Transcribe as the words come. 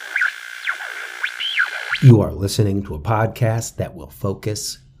You are listening to a podcast that will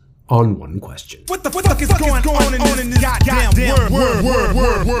focus on one question. What the fuck is going on in this goddamn world?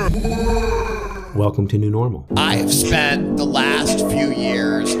 Welcome to New Normal. I have spent the last few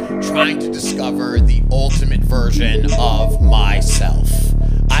years trying to discover the ultimate version of myself.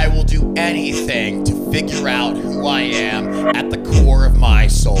 I will do anything to figure out who I am at the core of my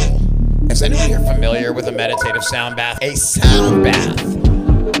soul. Is anyone here familiar with a meditative sound bath? A sound bath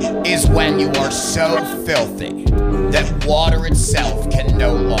is when you are so filthy that water itself can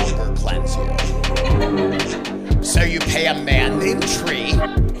no longer cleanse you. So you pay a man named Tree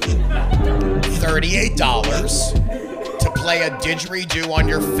 $38 to play a didgeridoo on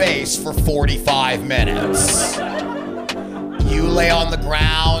your face for 45 minutes. You lay on the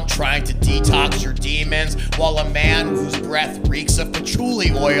ground trying to detox your demons while a man whose breath reeks of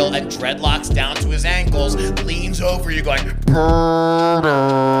patchouli oil and dreadlocks down to his ankles leans over you going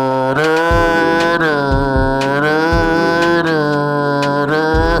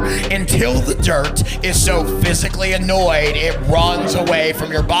until the dirt is so physically annoyed it runs away from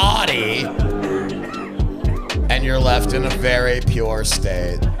your body and you're left in a very pure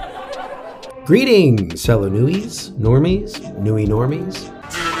state. Greetings, fellow newies, normies, newie normies.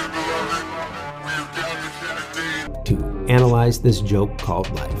 To analyze this joke called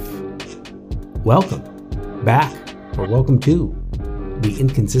life. Welcome back, or welcome to the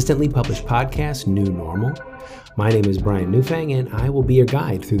inconsistently published podcast, New Normal. My name is Brian Newfang, and I will be your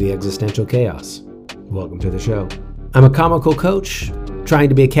guide through the existential chaos. Welcome to the show. I'm a comical coach, trying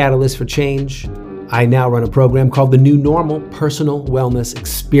to be a catalyst for change. I now run a program called the New Normal Personal Wellness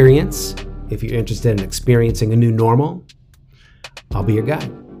Experience. If you're interested in experiencing a new normal, I'll be your guide.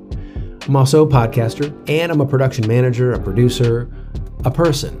 I'm also a podcaster, and I'm a production manager, a producer, a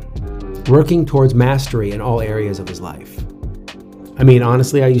person working towards mastery in all areas of his life. I mean,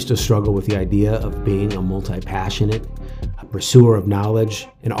 honestly, I used to struggle with the idea of being a multi-passionate, a pursuer of knowledge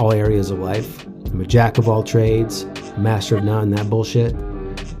in all areas of life. I'm a jack of all trades, a master of none, that bullshit.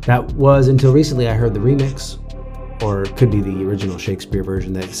 That was until recently I heard the remix, or it could be the original Shakespeare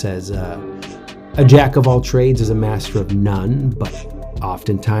version that says, a jack of all trades is a master of none, but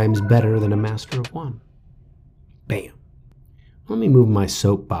oftentimes better than a master of one. Bam. Let me move my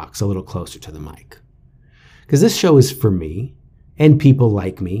soapbox a little closer to the mic. Because this show is for me, and people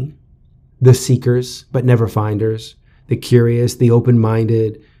like me, the seekers but never finders, the curious, the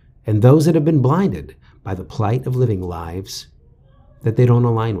open-minded, and those that have been blinded by the plight of living lives that they don't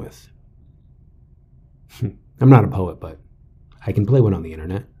align with. I'm not a poet, but I can play one on the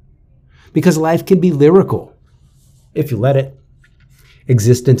internet. Because life can be lyrical, if you let it.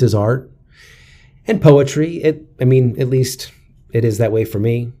 Existence is art. And poetry, at least it is that way for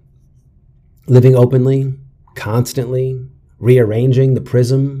me. Living openly, constantly, rearranging the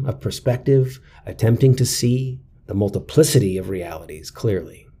prism of perspective, attempting to see the multiplicity of realities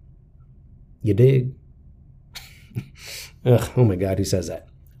clearly. You dig? Ugh, oh my God, who says that?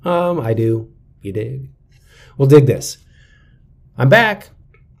 I do. You dig? Well, dig this. I'm back.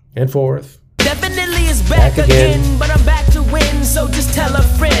 And forth. Definitely is back again, but I'm back to win. So just tell a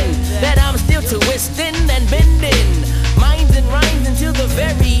friend that I'm still twisting and bending minds and rhymes until the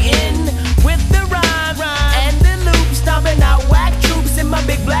very end. With the rhyme and the loop, stomping out whack troops in my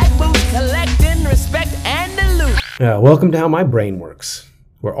big black boots, collecting respect and the loot. Welcome to How My Brain Works,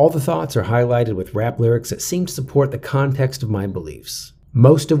 where all the thoughts are highlighted with rap lyrics that seem to support the context of my beliefs,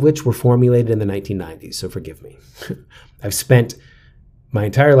 most of which were formulated in the 1990s, so forgive me. I've spent my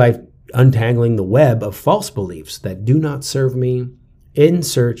entire life untangling the web of false beliefs that do not serve me, in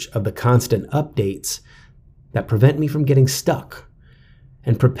search of the constant updates that prevent me from getting stuck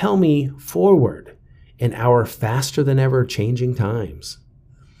and propel me forward in our faster than ever changing times.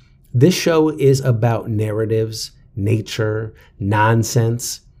 This show is about narratives, nature,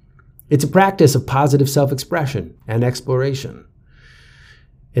 nonsense. It's a practice of positive self-expression and exploration.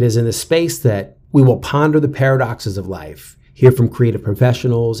 It is in the space that we will ponder the paradoxes of life, hear from creative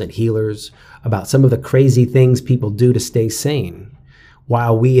professionals and healers about some of the crazy things people do to stay sane,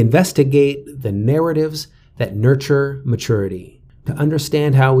 while we investigate the narratives that nurture maturity to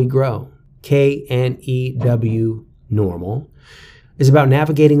understand how we grow. KNEW Normal is about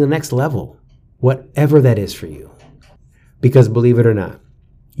navigating the next level, whatever that is for you. Because believe it or not,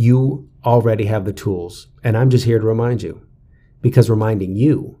 you already have the tools, and I'm just here to remind you, because reminding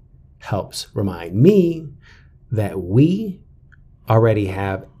you helps remind me that we already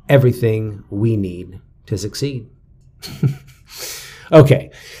have everything we need to succeed.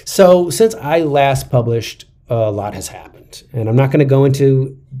 Okay, so since I last published, a lot has happened. And I'm not going to go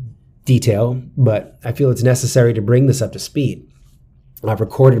into detail, but I feel it's necessary to bring this up to speed. I've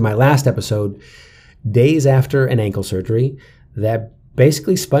recorded my last episode days after an ankle surgery that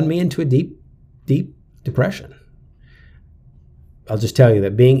basically spun me into a deep, deep depression. I'll just tell you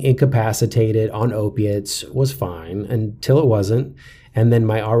that being incapacitated on opiates was fine until it wasn't, and then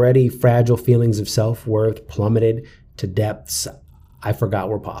my already fragile feelings of self-worth plummeted to depths I forgot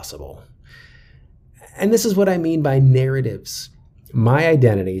were possible. And this is what I mean by narratives. My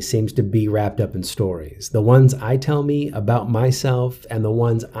identity seems to be wrapped up in stories, the ones I tell me about myself and the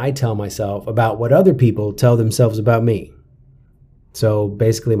ones I tell myself about what other people tell themselves about me. So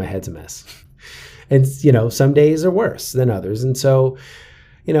basically my head's a mess. And, some days are worse than others. And so,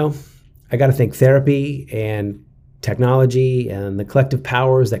 I got to thank therapy and technology and the collective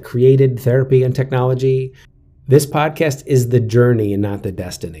powers that created therapy and technology. This podcast is the journey and not the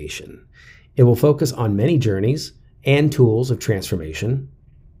destination. It will focus on many journeys and tools of transformation.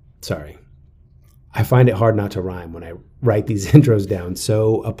 Sorry, I find it hard not to rhyme when I write these intros down,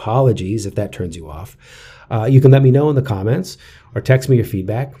 so apologies if that turns you off. You can let me know in the comments or text me your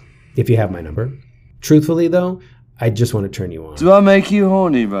feedback if you have my number. Truthfully, though, I just want to turn you on. Do I make you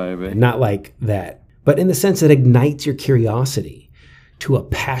horny, baby? Not like that, but in the sense that ignites your curiosity to a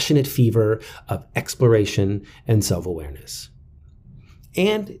passionate fever of exploration and self-awareness.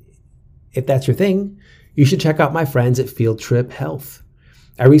 And if that's your thing, you should check out my friends at Field Trip Health.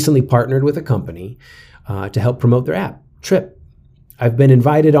 I recently partnered with a company to help promote their app, Trip. I've been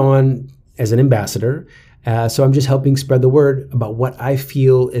invited on as an ambassador, so I'm just helping spread the word about what I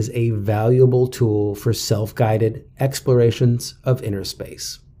feel is a valuable tool for self-guided explorations of inner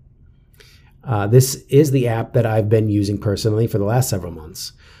space. This is the app that I've been using personally for the last several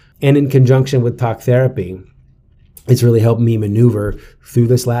months. And in conjunction with talk therapy, it's really helped me maneuver through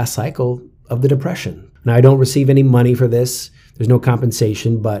this last cycle of the depression. Now, I don't receive any money for this. There's no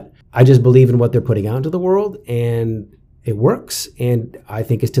compensation, but I just believe in what they're putting out into the world, and it works. And I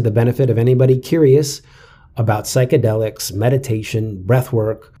think it's to the benefit of anybody curious about psychedelics, meditation, breath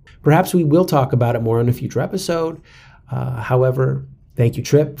work. Perhaps we will talk about it more in a future episode. However, thank you,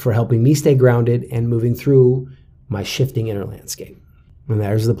 Trip, for helping me stay grounded and moving through my shifting inner landscape. And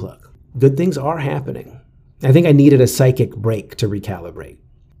there's the plug. Good things are happening. I think I needed a psychic break to recalibrate.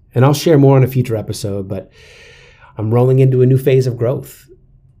 And I'll share more in a future episode, but I'm rolling into a new phase of growth.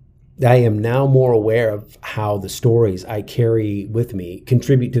 I am now more aware of how the stories I carry with me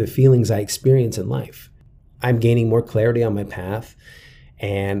contribute to the feelings I experience in life. I'm gaining more clarity on my path,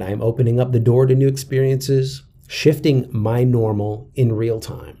 and I'm opening up the door to new experiences, shifting my normal in real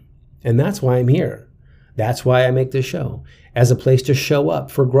time. And that's why I'm here. That's why I make this show, as a place to show up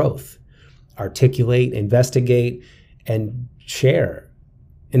for growth, articulate, investigate, and share.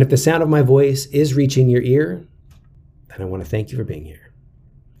 And if the sound of my voice is reaching your ear, then I want to thank you for being here.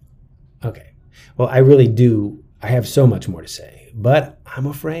 Okay, well, I have so much more to say, but I'm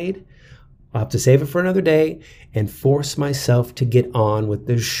afraid I'll have to save it for another day and force myself to get on with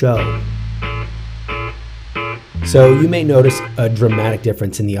the show. So you may notice a dramatic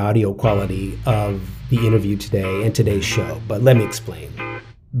difference in the audio quality of the interview today and today's show, but let me explain.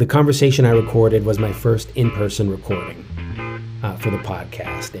 The conversation I recorded was my first in-person recording for the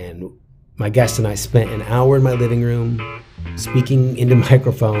podcast, and my guest and I spent an hour in my living room speaking into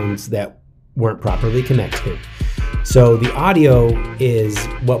microphones that weren't properly connected. So the audio is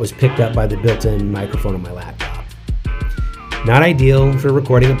what was picked up by the built-in microphone on my laptop. Not ideal for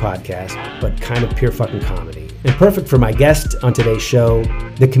recording a podcast, but kind of pure fucking comedy. And perfect for my guest on today's show,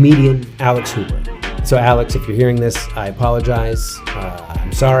 the comedian Alex Hooper. So Alex, if you're hearing this, I apologize.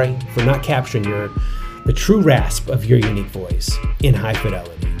 I'm sorry for not capturing the true rasp of your unique voice in high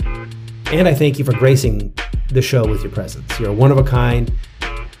fidelity. And I thank you for gracing the show with your presence. You're a one-of-a-kind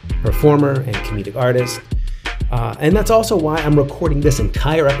performer and comedic artist. And that's also why I'm recording this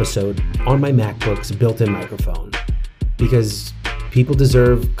entire episode on my MacBook's built-in microphone, because people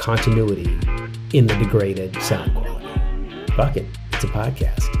deserve continuity in the degraded sound quality. Fuck it, it's a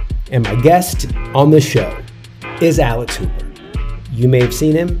podcast. And my guest on this show is Alex Hooper. You may have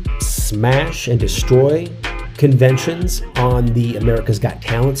seen him smash and destroy conventions on the America's Got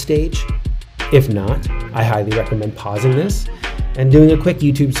Talent stage. If not, I highly recommend pausing this and doing a quick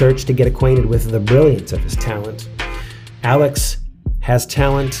YouTube search to get acquainted with the brilliance of his talent. Alex has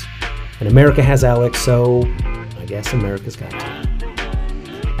talent, and America has Alex, so I guess America's Got Talent.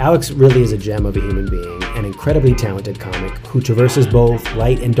 Alex really is a gem of a human being, an incredibly talented comic who traverses both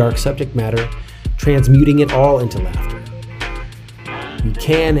light and dark subject matter, transmuting it all into laughter. You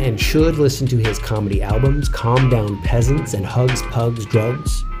can and should listen to his comedy albums, Calm Down Peasants and Hugs, Pugs,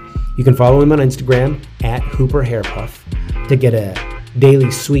 Drugs. You can follow him on Instagram at Hooper Hairpuff to get a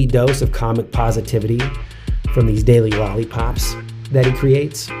daily sweet dose of comic positivity from these daily lollipops that he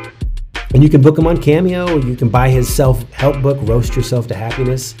creates. And you can book him on Cameo, or you can buy his self-help book, Roast Yourself to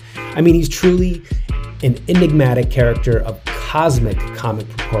Happiness. I mean, he's truly an enigmatic character of cosmic comic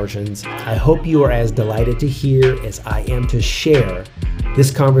proportions. I hope you are as delighted to hear as I am to share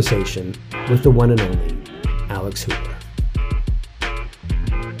this conversation with the one and only Alex Hooper.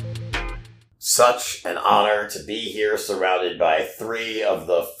 Such an honor to be here surrounded by three of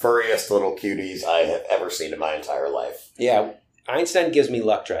the furriest little cuties I have ever seen in my entire life. Yeah, Einstein gives me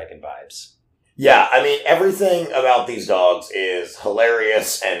Luck Dragon vibes. Yeah, I mean, everything about these dogs is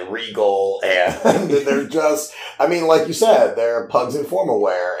hilarious and regal, and they're just, I mean, like you said, they're pugs in formal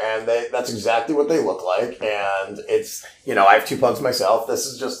wear, and that's exactly what they look like, and it's, you know, I have 2 pugs myself. This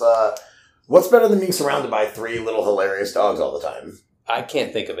is just, what's better than being surrounded by 3 little hilarious dogs all the time? I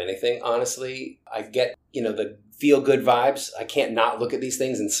can't think of anything, honestly. I get, the feel-good vibes. I can't not look at these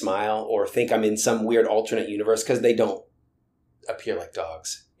things and smile or think I'm in some weird alternate universe, because they don't appear like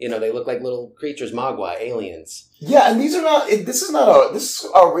dogs. They look like little creatures, Mogwai, aliens. Yeah, and these are not, this is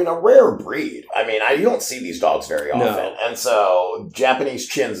a rare breed. I mean, you don't see these dogs very often. No. And so, Japanese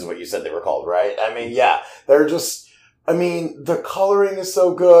chins is what you said they were called, right? I mean, yeah, they're just, the coloring is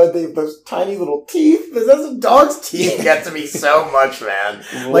so good. They have those tiny little teeth. Those dog's teeth get to me so much, man.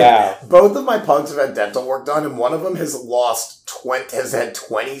 Wow. Both of my pugs have had dental work done, and one of them has had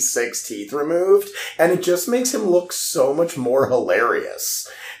 26 teeth removed, and it just makes him look so much more hilarious.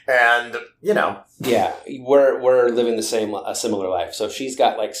 And, Yeah, we're living a similar life. So she's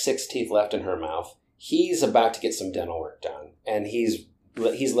got like 6 teeth left in her mouth. He's about to get some dental work done, and he's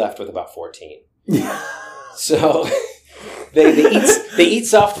left with about 14. Yeah. So they eat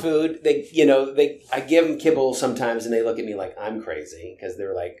soft food. I give them kibble sometimes, and they look at me like I'm crazy, because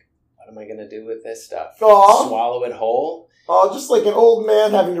they're like, "What am I going to do with this stuff? Aww. Swallow it whole?" Oh, just like an old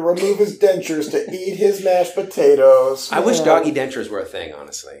man having to remove his dentures to eat his mashed potatoes. I wish doggy dentures were a thing,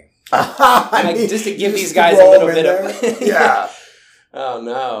 honestly. Just to give these to guys a roll little them in bit of... Yeah. Oh,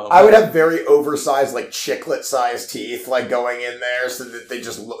 no. I would have very oversized, like, chiclet-sized teeth, like, going in there, so that they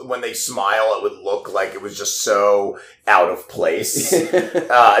just, when they smile, it would look like it was just so out of place.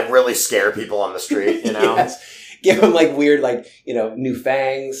 It'd really scare people on the street, Yes. Give them, like, weird, new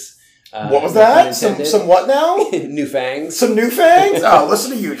fangs. What was that? Some what now? New fangs. Some new fangs? Oh,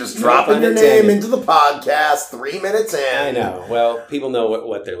 listen to you just dropping your name into the podcast 3 minutes in. I know. Well, people know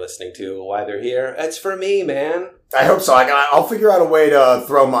what they're listening to, why they're here. It's for me, man. I hope so. I'll figure out a way to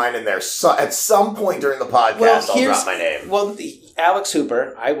throw mine in there. So, at some point during the podcast, I'll drop my name. Well, Alex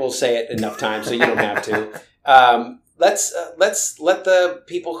Hooper, I will say it enough times so you don't have to. Let's let the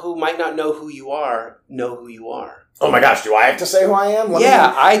people who might not know who you are know who you are. Oh my gosh, do I have to say who I am?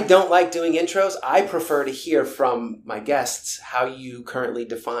 I don't like doing intros. I prefer to hear from my guests how you currently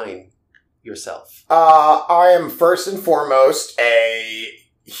define yourself. I am first and foremost a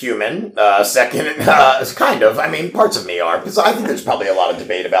human. Second, kind of. I mean, parts of me are, because I think there's probably a lot of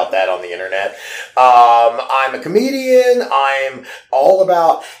debate about that on the internet. I'm a comedian. I'm all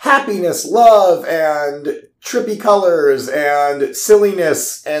about happiness, love, and trippy colors, and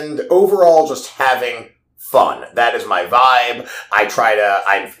silliness, and overall just having fun. That is my vibe.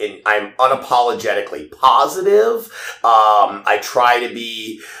 I'm unapologetically positive. I try to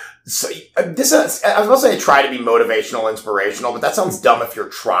be, I was going to say I try to be motivational, inspirational, but that sounds dumb if you're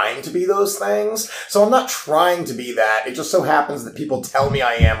trying to be those things. So I'm not trying to be that. It just so happens that people tell me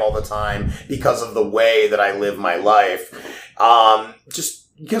I am all the time because of the way that I live my life. Just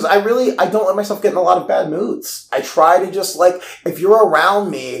because I don't let myself get in a lot of bad moods. I try to just, if you're around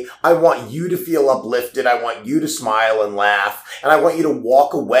me, I want you to feel uplifted. I want you to smile and laugh. And I want you to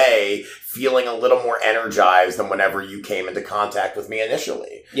walk away feeling a little more energized than whenever you came into contact with me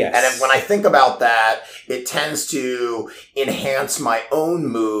initially. Yes. And when I think about that, it tends to enhance my own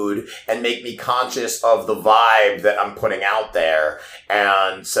mood and make me conscious of the vibe that I'm putting out there.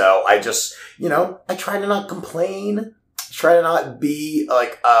 And so I just, I try to not complain. Try to not be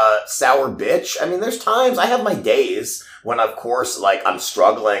like a sour bitch. I mean, there's times I have my days when, of course, I'm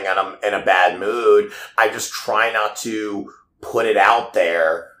struggling and I'm in a bad mood. I just try not to put it out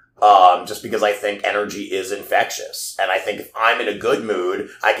there, just because I think energy is infectious. And I think if I'm in a good mood,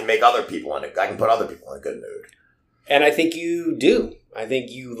 I can make other people I can put other people in a good mood. And I think you do. I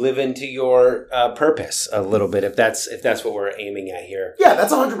think you live into your purpose a little bit, if that's what we're aiming at here. Yeah,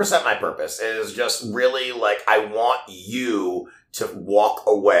 that's 100% my purpose, is just really, I want you to walk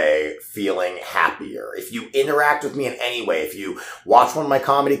away feeling happier. If you interact with me in any way, if you watch one of my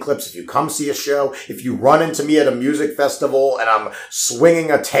comedy clips, if you come see a show, if you run into me at a music festival and I'm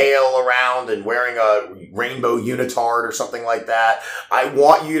swinging a tail around and wearing a rainbow unitard or something like that, I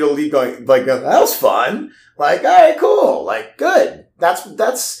want you to leave going, that was fun. All right, cool. Good.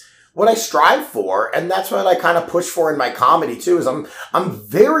 That's what I strive for, and that's what I kind of push for in my comedy too. Is I'm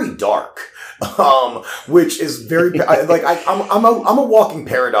very dark, which is very I'm a walking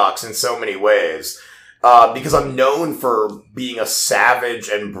paradox in so many ways, because I'm known for being a savage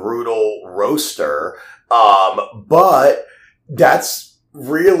and brutal roaster, but that's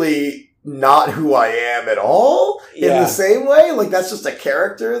really not who I am at all in the same way. Like, that's just a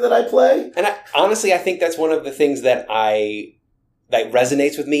character that I play. And honestly, I think that's one of the things that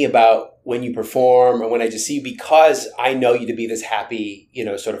resonates with me about when you perform or when I just see you, because I know you to be this happy,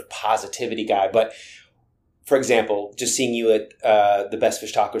 sort of positivity guy. But for example, just seeing you at the Best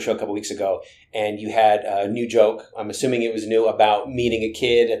Fish Taco show a couple weeks ago, and you had a new joke, I'm assuming it was new, about meeting a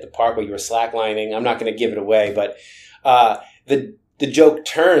kid at the park where you were slacklining. I'm not going to give it away, but the joke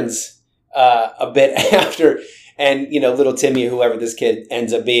turns a bit after, and little Timmy, whoever this kid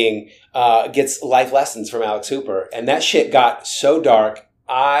ends up being, gets life lessons from Alex Hooper, and that shit got so dark.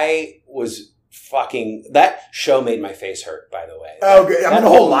 That show made my face hurt, by the way. Oh, good. The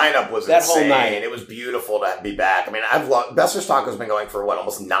whole lineup was that insane. Whole night. It was beautiful to be back. I mean, I've loved Best Fish Taco's been going for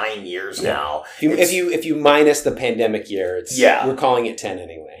almost 9 years now. If you minus the pandemic year, we're calling it 10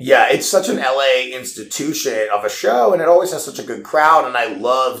 anyway. Yeah, it's such an LA institution of a show, and it always has such a good crowd, and I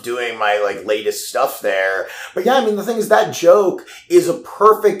love doing my latest stuff there. But yeah, I mean, the thing is, that joke is a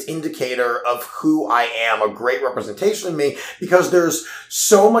perfect indicator of who I am, a great representation of me, because there's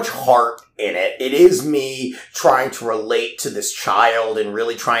so much heart in it. It is me trying to relate to this child and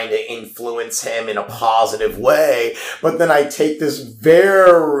really trying to influence him in a positive way. But then I take this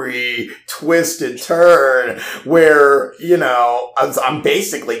very twisted turn where, I'm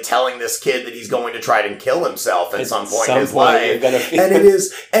basically telling this kid that he's going to try to kill himself at some point in his life. And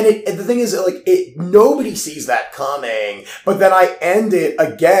the thing is, nobody sees that coming. But then I end it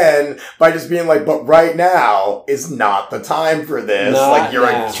again by just being like, but right now is not the time for this. You're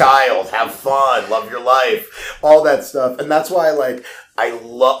a child. Have fun, love your life, all that stuff. And that's why I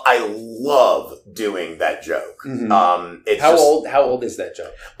love doing that joke. Mm-hmm. How old is that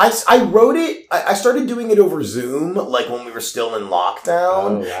joke? I wrote it, I started doing it over Zoom, when we were still in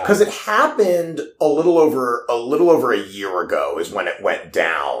lockdown, because it happened a little over a year ago is when it went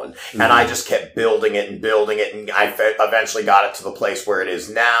down. Mm-hmm. And I just kept building it, and I eventually got it to the place where it is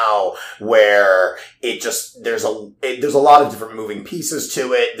now, where there's a lot of different moving pieces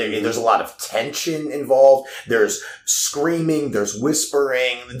to it. There's a lot of tension involved. There's screaming, there's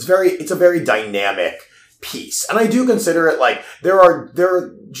whispering. It's a very dynamic piece. And I do consider it there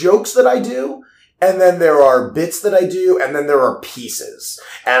are jokes that I do, and then there are bits that I do, and then there are pieces.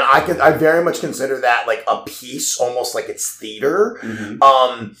 And I very much consider that a piece, almost like it's theater.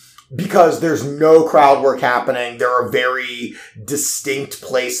 Mm-hmm. Because there's no crowd work happening. There are very distinct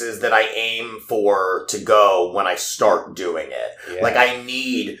places that I aim for to go when I start doing it. Yeah. I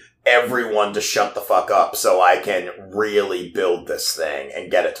need everyone to shut the fuck up so I can really build this thing and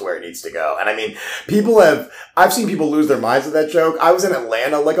get it to where it needs to go. And I mean, I've seen people lose their minds at that joke. I was in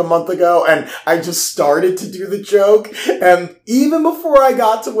Atlanta a month ago, and I just started to do the joke, and even before I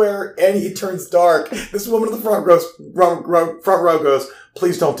got to where it turns dark, this woman in the front row goes,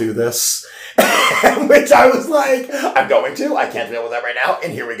 "Please don't do this." Which I was like, I'm going to. I can't deal with that right now.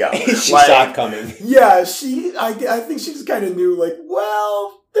 And here we go. She saw it coming. Yeah, I think she just kind of knew,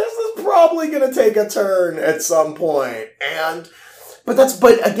 well, this is probably going to take a turn at some point.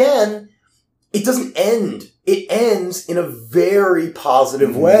 But again, it doesn't end. It ends in a very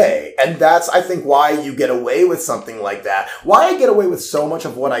positive way. And that's, I think, why you get away with something like that. Why I get away with so much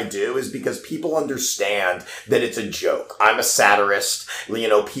of what I do is because people understand that it's a joke. I'm a satirist.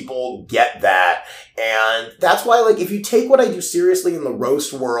 People get that. And that's why, if you take what I do seriously in the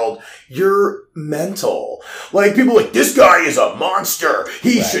roast world, you're mental. People are this guy is a monster.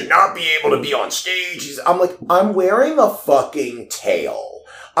 He should not be able to be on stage. I'm wearing a fucking tail.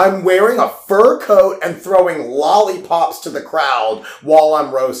 I'm wearing a fur coat and throwing lollipops to the crowd while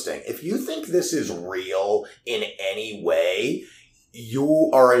I'm roasting. If you think this is real in any way, you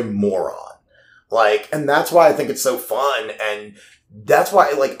are a moron. And that's why I think it's so fun. And that's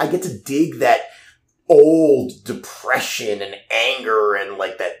why, I get to dig that old depression and anger and,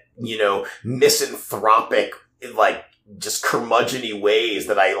 that, misanthropic, just curmudgeon-y ways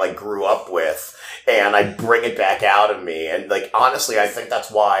that I grew up with, and I bring it back out of me. And honestly, I think that's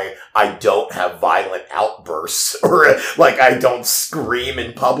why I don't have violent outbursts or I don't scream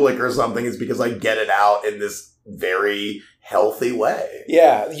in public or something, is because I get it out in this very healthy way.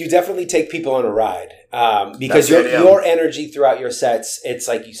 Yeah, you definitely take people on a ride. Because your energy throughout your sets, it's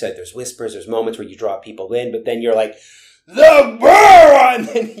like you said, there's whispers, there's moments where you draw people in, but then you're like, the burr! And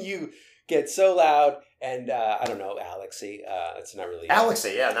then you get so loud. And I don't know, Alexi. It's not really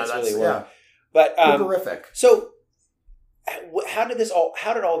Alexi. Yeah, no, that's really yeah. But Horrific. So, how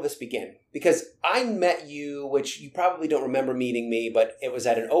did all of this begin? Because I met you, which you probably don't remember meeting me, but it was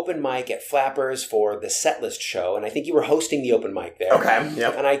at an open mic at Flappers for the Setlist show, and I think you were hosting the open mic there. Okay.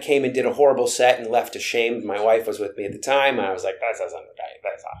 Yep. And I came and did a horrible set and left ashamed. My wife was with me at the time, and I was like, "That's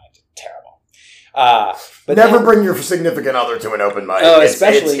terrible." But never bring your significant other to an open mic. Oh,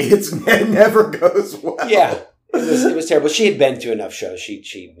 especially it never goes well. Yeah, it was terrible. She had been to enough shows.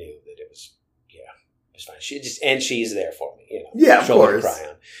 She knew that it was fine. She's there for me. Yeah, of shoulder course. to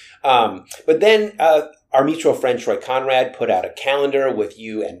cry on. But then our mutual friend Troy Conrad put out a calendar with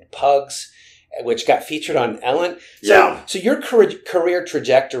you and Pugs, which got featured on Ellen. So your career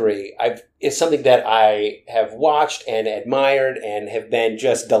trajectory is something that I have watched and admired and have been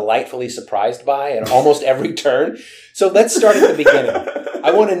just delightfully surprised by at almost every turn. So let's start at the beginning.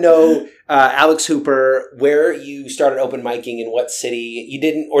 I want to know, Alex Hooper, where you started open micing, in what city. You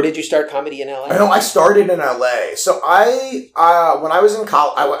didn't, or did you start comedy in LA? No, I started in LA. So when I was in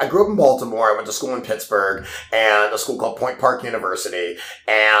college, I grew up in Baltimore. I went to school in Pittsburgh and a school called Point Park University.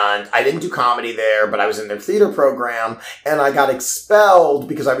 And I didn't do comedy there, but I was in their theater program. And I got expelled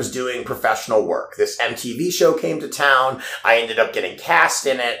because I was doing professional work. This MTV show came to town. I ended up getting cast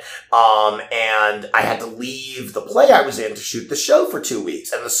in it. And I had to leave the play I was in to shoot the show for 2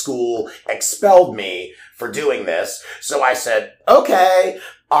 weeks. And the school expelled me for doing this. So I said, okay,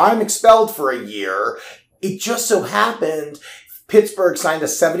 I'm expelled for a year. It just so happened Pittsburgh signed a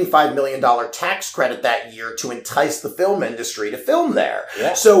 $75 million tax credit that year to entice the film industry to film there.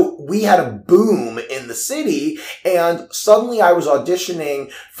 Yeah. So we had a boom in the city, and suddenly I was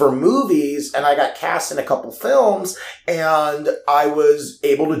auditioning for movies, and I got cast in a couple films, and I was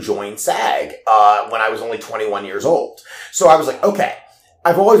able to join SAG when I was only 21 years old. So I was like, okay,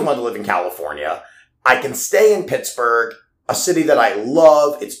 I've always wanted to live in California. I can stay in Pittsburgh, a city that I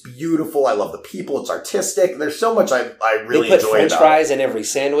love. It's beautiful. I love the people. It's artistic. There's so much I really enjoy about it. They put French fries in every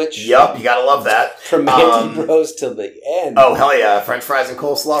sandwich. Yep, you gotta love that. From Mandy Bros till the end. Oh, hell yeah. French fries and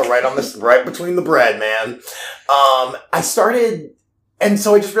coleslaw right between the bread, man. I started, and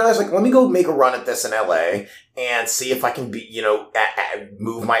so I just realized, like, let me go make a run at this in LA and see if I can be,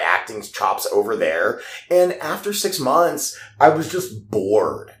 move my acting chops over there. And after 6 months, I was just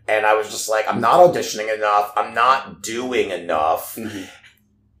bored. And I was just like, I'm not auditioning enough. I'm not doing enough.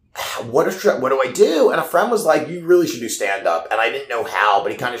 Mm-hmm. What do I do? And a friend was like, you really should do stand-up. And I didn't know how,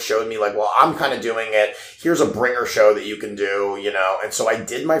 but he kind of showed me, like, well, I'm kind of doing it. Here's a bringer show that you can do, And so I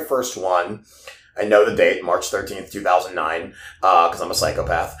did my first one. I know the date, March 13th, 2009, because I'm a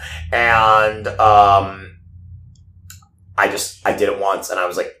psychopath. And I did it once, and I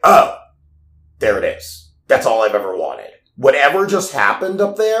was like, oh, there it is. That's all I've ever wanted. Whatever just happened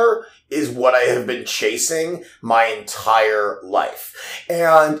up there is what I have been chasing my entire life.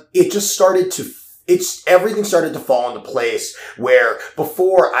 And it just started to, everything started to fall into place, where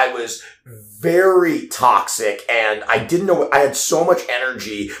before I was very toxic and I didn't know, I had so much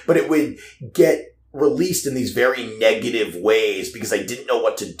energy, but it would get released in these very negative ways because I didn't know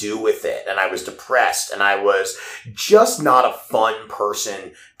what to do with it. And I was depressed, and I was just not a fun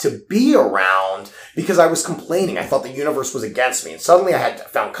person to be around because I was complaining. I thought the universe was against me. And suddenly I had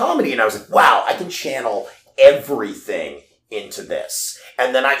found comedy, and I was like, wow, I can channel everything into this.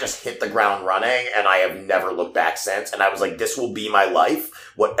 And then I just hit the ground running, and I have never looked back since. And I was like, this will be my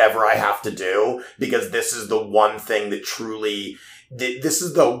life, whatever I have to do, because this is the one thing that truly, this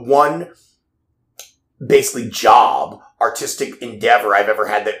is the one basically job, artistic endeavor I've ever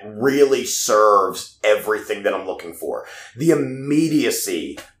had that really serves everything that I'm looking for. The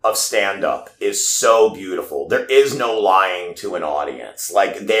immediacy of stand-up is so beautiful. There is no lying to an audience.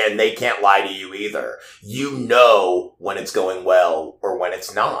 Like, they can't lie to you either. You know when it's going well or when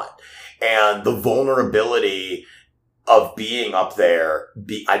it's not. And the vulnerability of being up there,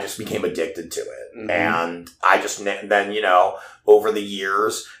 I just became addicted to it. Mm-hmm. And I just, then, over the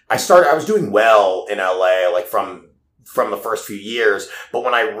years, I was doing well in LA, like from the first few years. But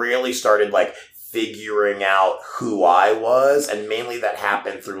when I really started, like, figuring out who I was, and mainly that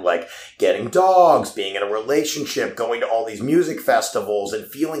happened through, like, getting dogs, being in a relationship, going to all these music festivals, and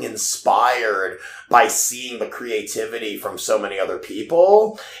feeling inspired by seeing the creativity from so many other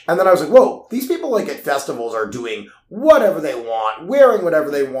people. And then I was like, whoa, these people, like, at festivals are doing whatever they want, wearing whatever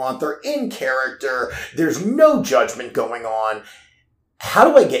they want, they're in character, there's no judgment going on. How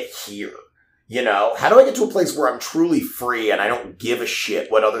do I get here? You know, how do I get to a place where I'm truly free and I don't give a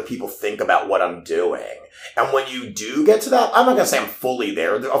shit what other people think about what I'm doing? And when you do get to that, I'm not going to say I'm fully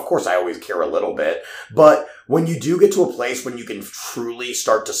there. Of course, I always care a little bit. But when you do get to a place when you can truly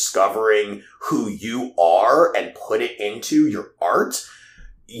start discovering who you are and put it into your art,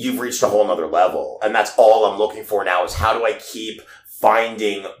 you've reached a whole nother level. And that's all I'm looking for now is how do I keep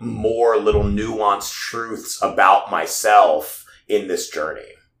finding more little nuanced truths about myself in this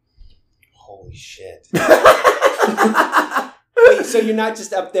journey. Holy shit. Wait, so you're not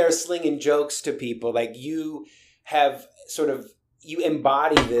just up there slinging jokes to people. Like, you have you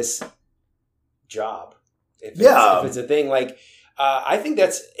embody this job. If it's a thing. Like, I think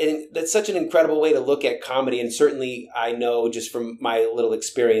that's such an incredible way to look at comedy. And certainly I know just from my little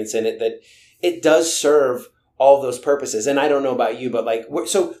experience in it that it does serve all those purposes. And I don't know about you, but like,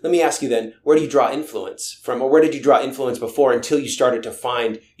 so let me ask you then, where do you draw influence from? Or where did you draw influence before until you started to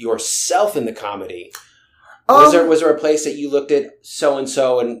find yourself in the comedy? Was there a place that you looked at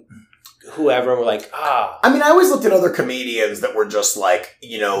so-and-so and whoever were like, I mean, I always looked at other comedians that were just like,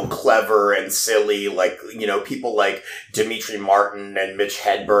 you know, clever and silly, like, you know, people like Dimitri Martin and Mitch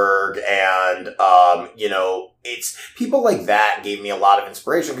Hedberg and, you know, it's people like that gave me a lot of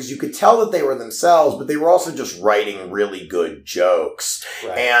inspiration because you could tell that they were themselves, but they were also just writing really good jokes.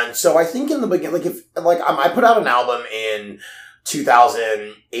 Right. And so I think in the beginning, I put out an album in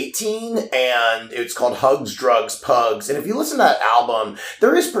 2018 and it's called Hugs, Drugs, Pugs. And if you listen to that album,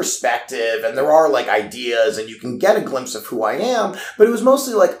 there is perspective and there are like ideas and you can get a glimpse of who I am, but it was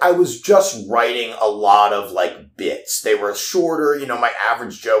mostly like I was just writing a lot of like bits. They were shorter, you know, my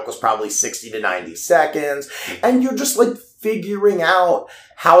average joke was probably 60 to 90 seconds and you're just like figuring out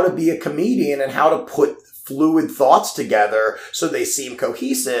how to be a comedian and how to put fluid thoughts together so they seem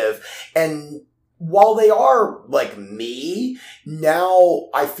cohesive. And while they are like me, now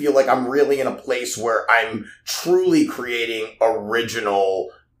I feel like I'm really in a place where I'm truly creating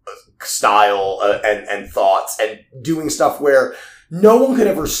original style and thoughts and doing stuff where no one could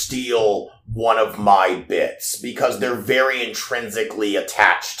ever steal one of my bits because they're very intrinsically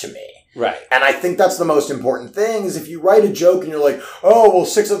attached to me. Right. And I think that's the most important thing is if you write a joke and you're like, oh, well,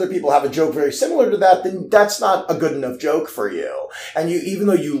 6 other people have a joke very similar to that, then that's not a good enough joke for you. And even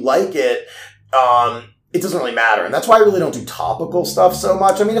though you like it, it doesn't really matter. And that's why I really don't do topical stuff so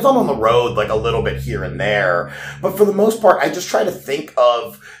much. I mean, if I'm on the road, like a little bit here and there, but for the most part, I just try to think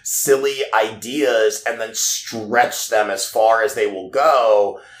of silly ideas and then stretch them as far as they will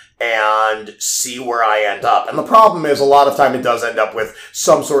go and see where I end up. And the problem is a lot of time it does end up with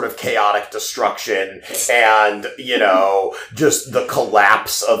some sort of chaotic destruction and, you know, just the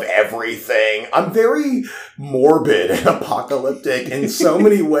collapse of everything. I'm very morbid and apocalyptic in so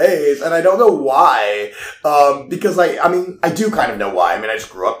many ways. And I don't know why. Because I mean, I do kind of know why. I mean, I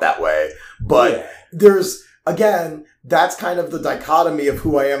just grew up that way. But there's, again, that's kind of the dichotomy of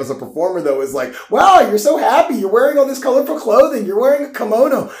who I am as a performer, though, is like, wow, you're so happy. You're wearing all this colorful clothing. You're wearing a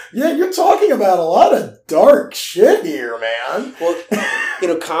kimono. Yeah, you're talking about a lot of dark shit here, man. Well, you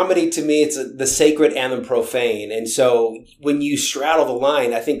know, comedy to me, it's the sacred and the profane. And so when you straddle the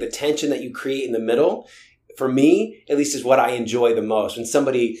line, I think the tension that you create in the middle, for me, at least, is what I enjoy the most. When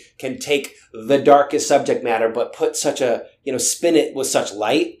somebody can take the darkest subject matter, but put such a, you know, spin it with such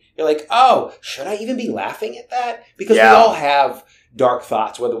light. You're like, oh, should I even be laughing at that? Because we all have dark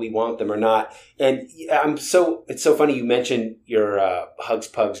thoughts, whether we want them or not. And it's so funny you mentioned your Hugs,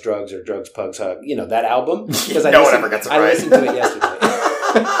 Pugs, Drugs, or Drugs, Pugs, Hug. You know, that album. Because no one ever gets it right. I listened to it yesterday.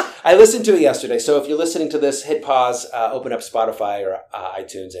 I listened to it yesterday. So if you're listening to this, hit pause, open up Spotify or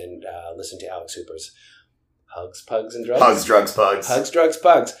iTunes and listen to Alex Hooper's Hugs, Pugs, and Drugs? Hugs, Drugs, Pugs. Hugs, Drugs,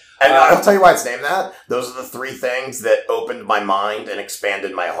 Pugs. And I'll tell you why it's named that. Those are the 3 things that opened my mind and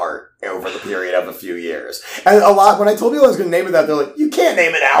expanded my heart over the period of a few years. And a lot, when I told people I was going to name it that, they're like, you can't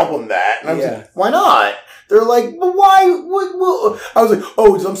name an album that. And I was like, why not? They're like, well, why? What? I was like,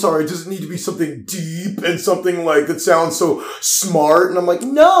 oh, I'm sorry. Does it need to be something deep and something like that sounds so smart? And I'm like,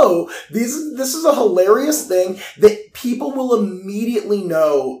 no, this is a hilarious thing that people will immediately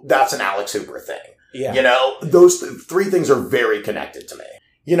know that's an Alex Hooper thing. Yeah. You know, those 3 things are very connected to me.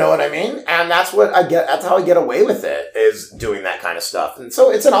 You know what I mean? And that's what I get. That's how I get away with it, is doing that kind of stuff. And so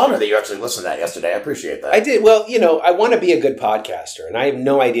it's an honor that you actually listened to that yesterday. I appreciate that. I did. Well, you know, I want to be a good podcaster and I have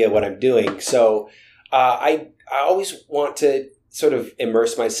no idea what I'm doing. So I always want to sort of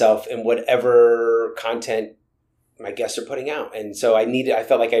immerse myself in whatever content my guests are putting out. And so I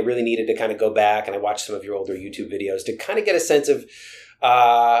felt like I really needed to kind of go back and I watched some of your older YouTube videos to kind of get a sense of,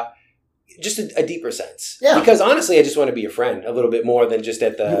 just a deeper sense. Yeah. Because honestly, I just want to be your friend a little bit more than just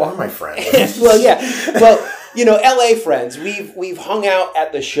at the... You are my friend. Well, yeah. Well, you know, LA friends, we've hung out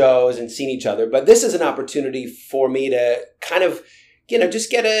at the shows and seen each other, but this is an opportunity for me to kind of, you know,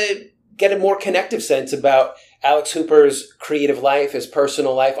 just get a more connective sense about Alex Hooper's creative life, his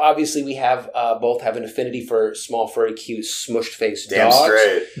personal life. Obviously, we have both have an affinity for small, furry, cute, smushed-faced dogs. Damn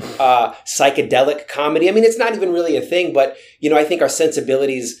straight. Psychedelic comedy. I mean, it's not even really a thing, but, you know, I think our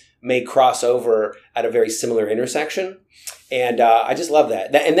sensibilities may cross over at a very similar intersection. And I just love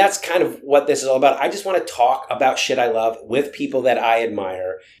that. And that's kind of what this is all about. I just want to talk about shit I love with people that I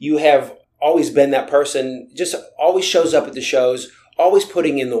admire. You have always been that person, just always shows up at the shows, always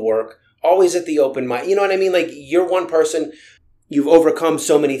putting in the work, always at the open mic. You know what I mean? Like, you're one person, you've overcome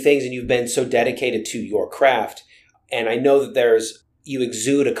so many things and you've been so dedicated to your craft. And I know that you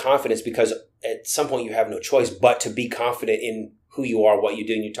exude a confidence because at some point you have no choice but to be confident in who you are, what you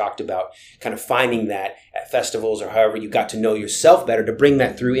do. And you talked about kind of finding that at festivals or however you got to know yourself better to bring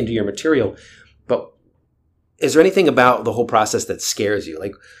that through into your material. But is there anything about the whole process that scares you?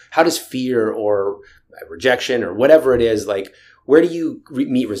 Like, how does fear or rejection or whatever it is, like, where do you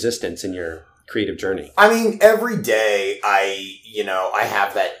meet resistance in your creative journey? I mean, every day I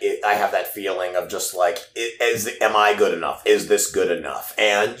have that feeling of just like, am I good enough? Is this good enough?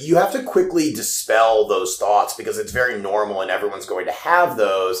 And you have to quickly dispel those thoughts because it's very normal and everyone's going to have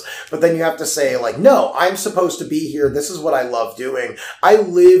those. But then you have to say like, no, I'm supposed to be here. This is what I love doing. I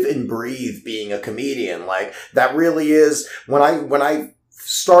live and breathe being a comedian. Like, that really is when I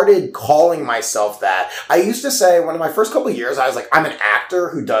started calling myself that. I used to say, one of my first couple of years, I was like, I'm an actor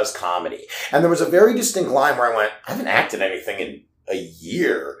who does comedy. And there was a very distinct line where I went, I haven't acted anything in a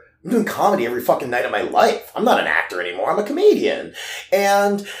year. I'm doing comedy every fucking night of my life. I'm not an actor anymore. I'm a comedian.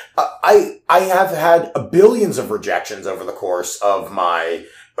 And I have had billions of rejections over the course of my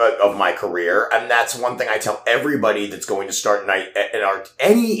career. And that's one thing I tell everybody that's going to start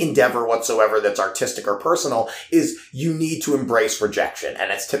any endeavor whatsoever that's artistic or personal is you need to embrace rejection.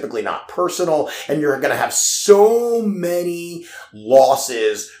 And it's typically not personal. And you're going to have so many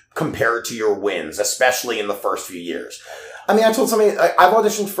losses compared to your wins, especially in the first few years. I mean, I told somebody, I've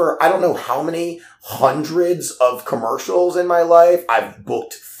auditioned for, I don't know how many hundreds of commercials in my life. I've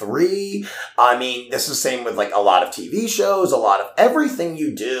booked 3. I mean, this is the same with like a lot of TV shows, a lot of everything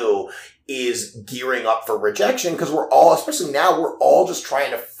you do is gearing up for rejection because we're all, especially now, we're all just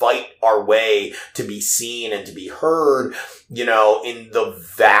trying to fight our way to be seen and to be heard, you know, in the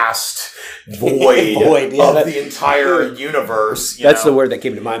vast void of the entire universe. That's the word that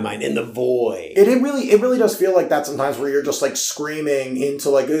came to my mind, in the void. It really does feel like that sometimes where you're just like screaming into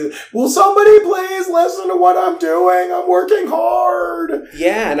like, will somebody please listen to what I'm doing? I'm working hard.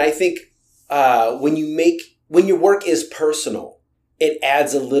 Yeah, and I think when your work is personal, it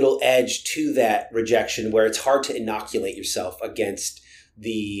adds a little edge to that rejection where it's hard to inoculate yourself against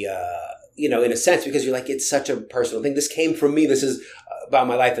the, in a sense, because you're like, it's such a personal thing. This came from me. This is about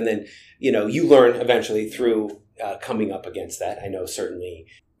my life. And then, you learn eventually through coming up against that. I know certainly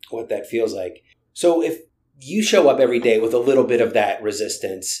what that feels like. So if you show up every day with a little bit of that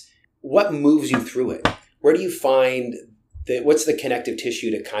resistance, what moves you through it? Where do you find what's the connective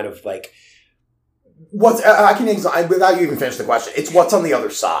tissue to kind of like, without you even finish the question, it's what's on the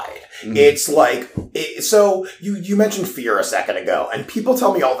other side. Mm-hmm. It's like, so you mentioned fear a second ago, and people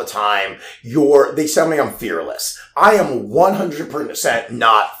tell me all the time, they tell me I'm fearless. I am 100%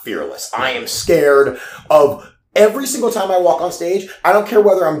 not fearless. I am scared of every single time I walk on stage. I don't care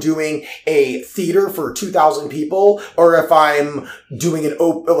whether I'm doing a theater for 2,000 people or if I'm doing an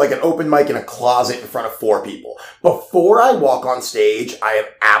open mic in a closet in front of 4 people. Before I walk on stage, I am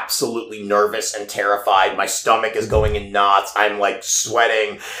absolutely nervous and terrified. My stomach is going in knots. I'm like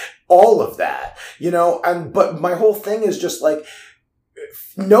sweating, all of that, but my whole thing is just like,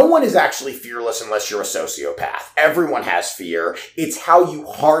 no one is actually fearless unless you're a sociopath. Everyone has fear. It's how you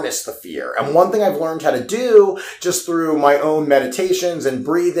harness the fear. And one thing I've learned how to do just through my own meditations and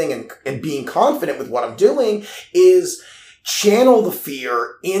breathing and being confident with what I'm doing is channel the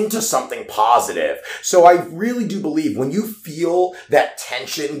fear into something positive. So I really do believe when you feel that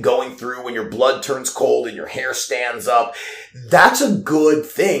tension going through, when your blood turns cold and your hair stands up, that's a good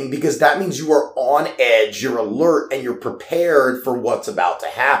thing because that means you are on edge, you're alert, and you're prepared for what's about to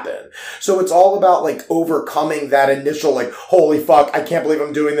happen. So it's all about like overcoming that initial like, holy fuck, I can't believe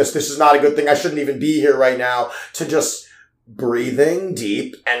I'm doing this. This is not a good thing. I shouldn't even be here right now, to just breathing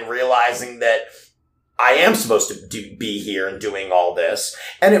deep and realizing that I am supposed to be here and doing all this.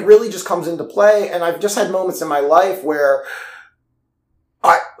 And it really just comes into play. And I've just had moments in my life where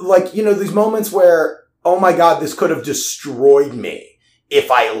these moments where, oh my God, this could have destroyed me if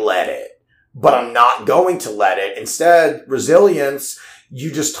I let it. but I'm not going to let it. Instead, resilience,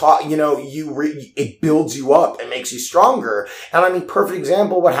 you just taught, it builds you up and makes you stronger. And I mean, perfect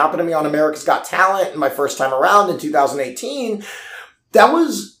example, what happened to me on America's Got Talent in my first time around in 2018, that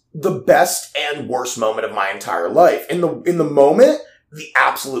was the best and worst moment of my entire life. In the moment, the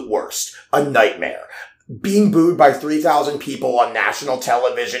absolute worst. A nightmare. Being booed by 3,000 people on national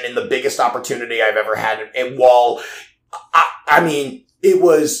television in the biggest opportunity I've ever had. And while, I mean, it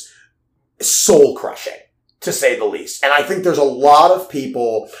was soul crushing, to say the least. And I think there's a lot of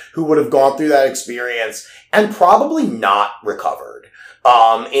people who would have gone through that experience and probably not recovered.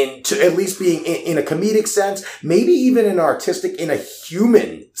 At least being in a comedic sense, maybe even in artistic, in a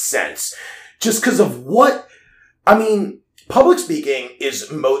human sense, just because of public speaking is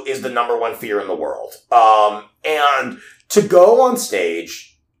the number one fear in the world. And to go on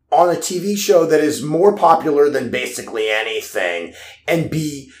stage on a TV show that is more popular than basically anything and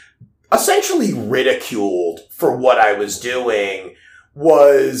be essentially ridiculed for what I was doing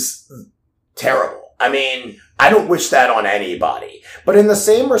was terrible. I mean, I don't wish that on anybody. But in the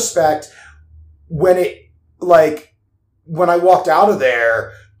same respect, when I walked out of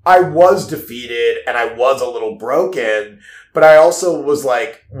there, I was defeated and I was a little broken, but I also was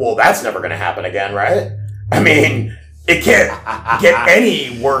like, well, that's never going to happen again, right? I mean, it can't get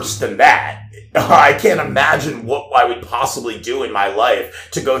any worse than that. I can't imagine what I would possibly do in my life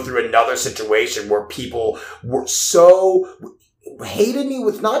to go through another situation where people were so hated me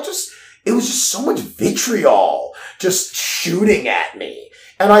with it was just so much vitriol just shooting at me.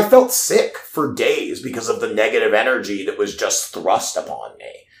 And I felt sick for days because of the negative energy that was just thrust upon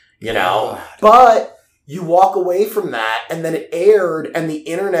me, But you walk away from that, and then it aired, and the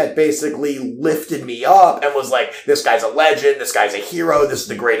internet basically lifted me up and was like, this guy's a legend, this guy's a hero, this is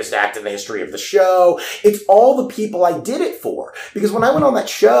the greatest act in the history of the show. It's all the people I did it for. Because when I went on that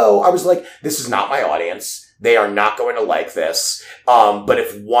show, I was like, this is not my audience. They are not going to like this. But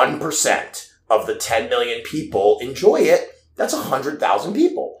if 1% of the 10 million people enjoy it, that's 100,000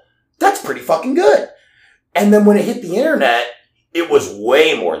 people. That's pretty fucking good. And then when it hit the internet, it was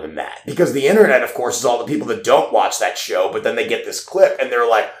way more than that. Because the internet, of course, is all the people that don't watch that show, but then they get this clip and they're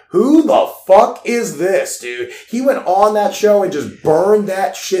like, who the fuck is this, dude? He went on that show and just burned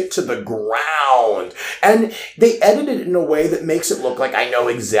that shit to the ground. And they edited it in a way that makes it look like I know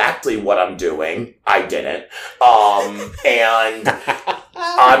exactly what I'm doing. I didn't. And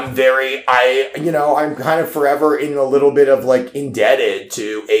I'm kind of forever in a little bit of indebted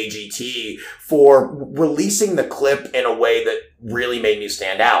to AGT for releasing the clip in a way that really made me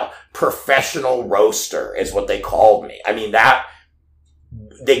stand out. Professional roaster is what they called me. I mean,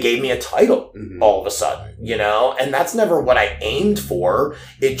 they gave me a title all of a sudden, and that's never what I aimed for.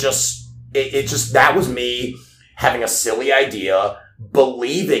 It just, that was me having a silly idea,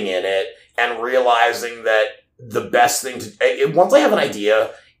 believing in it, and realizing that the best thing once I have an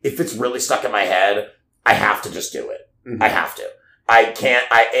idea, if it's really stuck in my head, I have to just do it. I have to. I can't,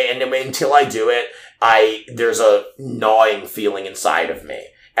 and until I do it, there's a gnawing feeling inside of me.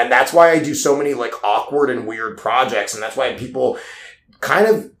 And that's why I do so many awkward and weird projects. And that's why a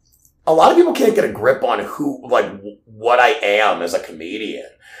lot of people can't get a grip on what I am as a comedian.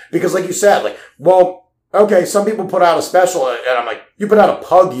 Because like you said, okay, some people put out a special and I'm like, you put out a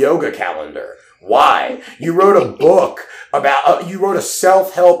pug yoga calendar. Why? You wrote a book you wrote a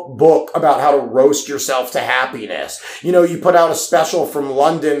self-help book about how to roast yourself to happiness. You put out a special from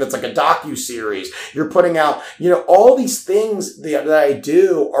London that's like a docuseries. You're putting out, all these things that I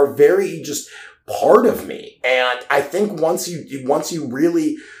do are very just part of me. And I think once you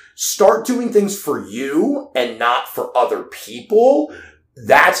really start doing things for you and not for other people,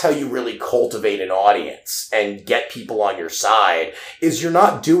 that's how you really cultivate an audience and get people on your side. Is you're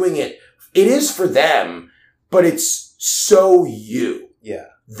not doing it. It is for them, but it's so you. Yeah.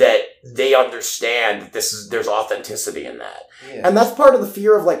 That they understand that there's authenticity in that. Yeah. And that's part of the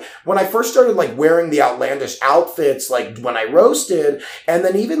fear of when I first started wearing the outlandish outfits, when I roasted, and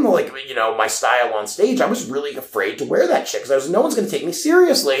then even my style on stage, I was really afraid to wear that shit because no one's going to take me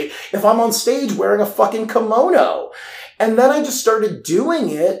seriously if I'm on stage wearing a fucking kimono. And then I just started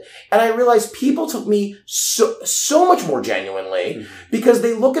doing it, and I realized people took me so much more genuinely because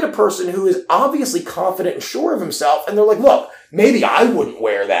they look at a person who is obviously confident and sure of himself, and they're like, look, maybe I wouldn't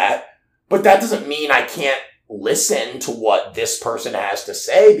wear that, but that doesn't mean I can't listen to what this person has to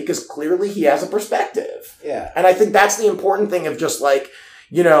say because clearly he has a perspective. Yeah. And I think that's the important thing of just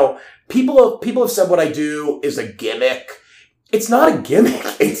people have said what I do is a gimmick. It's not a gimmick.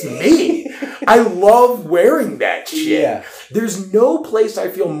 It's me. I love wearing that shit. Yeah. There's no place I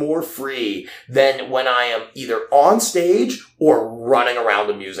feel more free than when I am either on stage or running around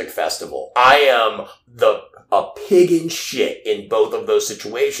a music festival. I am a pig in shit in both of those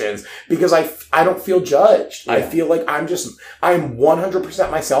situations because I don't feel judged. Yeah. I feel like I'm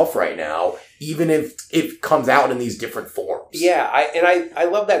 100% myself right now, even if it comes out in these different forms. Yeah, I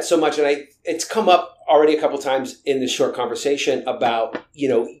love that so much, and it's come up already a couple times in this short conversation about, you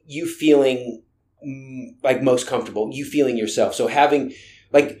know, you feeling like most comfortable, you feeling yourself. So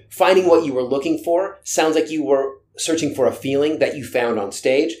finding what you were looking for sounds like you were searching for a feeling that you found on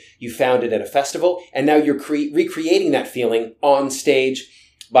stage. You found it at a festival, and now you're recreating that feeling on stage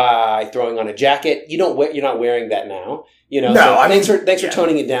by throwing on a jacket. You're not wearing that now. You know, no, so thanks for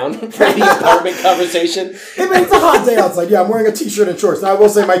toning it down for the apartment conversation. Hey man, it's a hot day outside. Yeah, I'm wearing a t-shirt and shorts. Now I will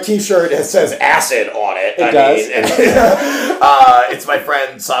say my t-shirt says acid on it. It does. It's my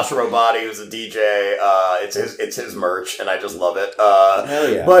friend Sasha Robati, who's a DJ. It's his merch, and I just love it. Hell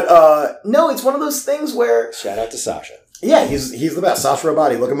yeah! But no, it's one of those things where shout out to Sasha. Yeah, he's the best. Sasha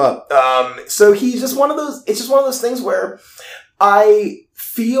Robati, look him up. So he's just one of those. It's just one of those things where I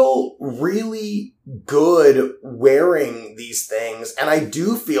feel really good wearing these things, and I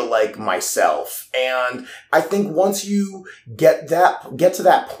do feel like myself. And I think once you get to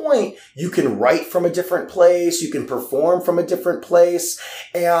that point, you can write from a different place, you can perform from a different place,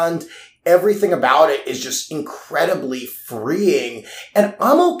 and everything about it is just incredibly freeing. And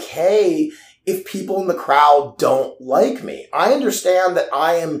I'm okay if people in the crowd don't like me. I understand that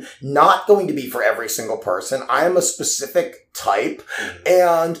I am not going to be for every single person. I am a specific type,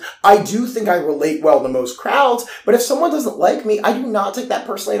 and I do think I relate well to most crowds, but if someone doesn't like me, I do not take that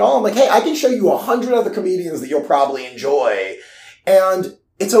personally at all. I'm like, hey, I can show you 100 other comedians that you'll probably enjoy, and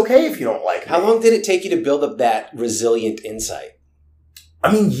it's okay if you don't like me. How long did it take you to build up that resilient insight?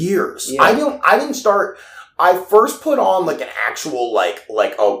 I mean, years. Yeah. I didn't start... I first put on like an actual like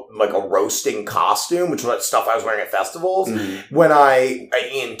a roasting costume, which was stuff I was wearing at festivals when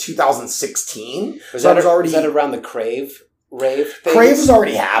in 2016. Was that around the Crave rave? Crave was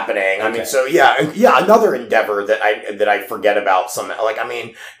already happening. Okay. I mean, so yeah, another endeavor that I forget about some. Like, I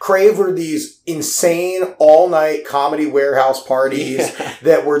mean, Crave were these insane all night comedy warehouse parties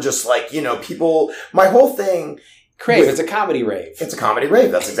that were just like, you know, people. My whole thing. Crave, it's a comedy rave. It's a comedy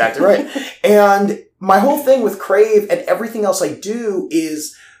rave. That's exactly right. And my whole thing with Crave and everything else I do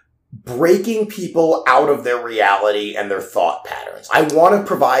is breaking people out of their reality and their thought patterns. I want to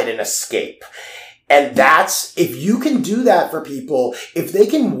provide an escape. And that's, if you can do that for people, if they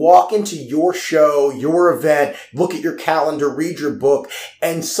can walk into your show, your event, look at your calendar, read your book,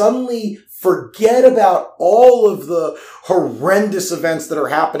 and suddenly forget about all of the horrendous events that are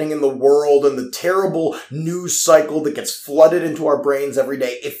happening in the world and the terrible news cycle that gets flooded into our brains every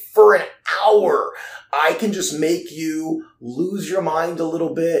day. If for an hour I can just make you lose your mind a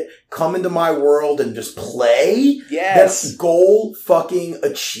little bit, come into my world and just play, that's goal fucking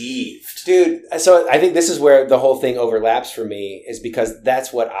achieved. Dude, so I think this is where the whole thing overlaps for me, is because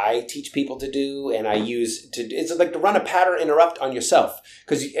that's what I teach people to do, and I use it's like to run a pattern interrupt on yourself.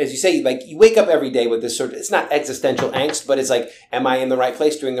 Because as you say, like, you wake up every day with this sort of, it's not existential angst, but it's like, am I in the right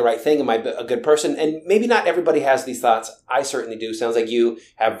place, doing the right thing? Am I a good person? And maybe not everybody has these thoughts. I certainly do. Sounds like you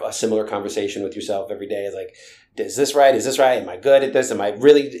have a similar conversation with yourself every day. It's like, is this right? Is this right? Am I good at this? Am I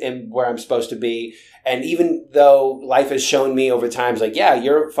really where I'm supposed to be? And even though life has shown me over time, it's like, yeah,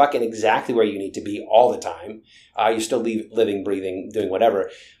 you're fucking exactly where you need to be all the time. You're still living, breathing, doing whatever.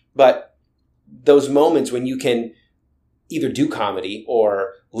 But those moments when you can either do comedy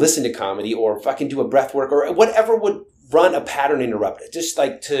or listen to comedy or fucking do a breath work or whatever would run a pattern interrupt, just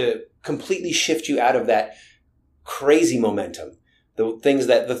like to completely shift you out of that crazy momentum. The things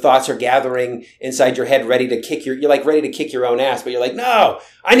that the thoughts are gathering inside your head, ready to kick you're like ready to kick your own ass, but you're like, no,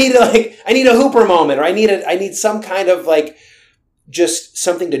 I need a Hooper moment, or I need some kind of like just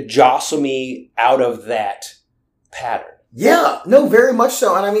something to jostle me out of that pattern. Yeah, no, very much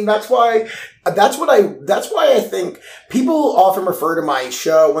so. And I mean, that's why I think people often refer to my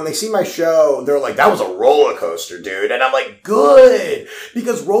show, when they see my show, they're like, that was a roller coaster, dude. And I'm like, good,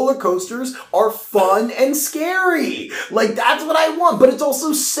 because roller coasters are fun and scary. Like, that's what I want, but it's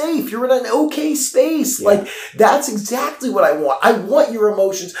also safe. You're in an okay space. Yeah. Like, that's exactly what I want. I want your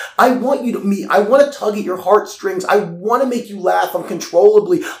emotions. I want you to meet. I want to tug at your heartstrings. I want to make you laugh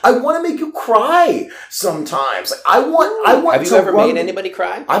uncontrollably. I want to make you cry sometimes. Like, I want Have you ever made anybody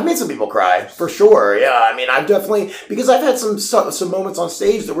cry? I've made some people cry. for sure. Yeah, I mean, I've definitely, because I've had some moments on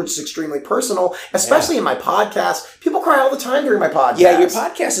stage that were just extremely personal, especially in my podcast. People cry all the time during my podcast. Yeah, your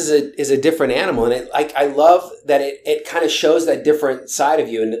podcast is a different animal, and I love that it kind of shows that different side of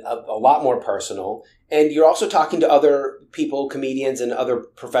you and a lot more personal. And you're also talking to other people, comedians and other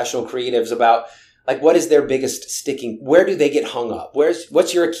professional creatives about, like, what is their biggest where do they get hung up?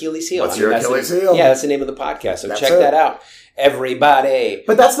 What's your Achilles heel? What's your Achilles heel? Yeah, that's the name of the podcast. So check that out, everybody.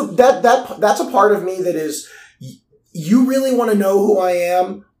 But that's that's a part of me that is, you really want to know who I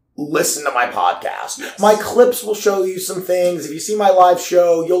am? Listen to my podcast. Yes. My clips will show you some things. If you see my live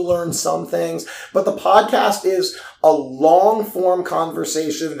show, you'll learn some things. But the podcast is a long-form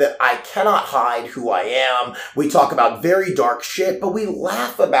conversation that I cannot hide who I am. We talk about very dark shit, but we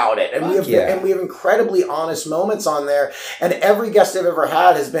laugh about it. And we have incredibly honest moments on there. And every guest I've ever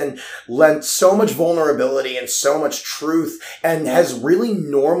had has been lent so much vulnerability and so much truth, and has really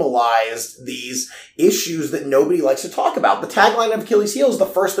normalized these issues that nobody likes to talk about. The tagline of Achilles Heel is the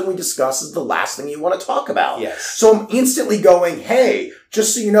first thing we discuss is the last thing you want to talk about. Yes. So I'm instantly going, hey,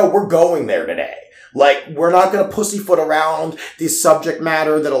 just so you know, we're going there today. Like, we're not going to pussyfoot around this subject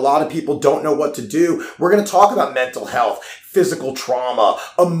matter that a lot of people don't know what to do. We're going to talk about mental health, physical trauma,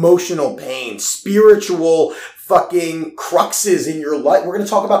 emotional pain, spiritual fucking cruxes in your life. We're going to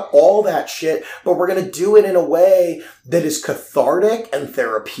talk about all that shit, but we're going to do it in a way that is cathartic and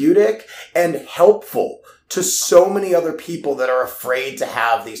therapeutic and helpful to so many other people that are afraid to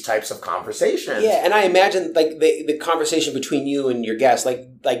have these types of conversations. Yeah, and I imagine, like, the conversation between you and your guest,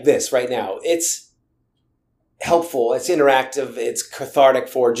 like this right now, it's helpful, it's interactive, it's cathartic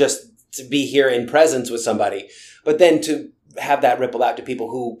for just to be here in presence with somebody, but then to have that ripple out to people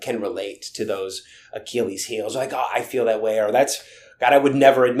who can relate to those Achilles heels, like, oh, I feel that way, or that's, God, I would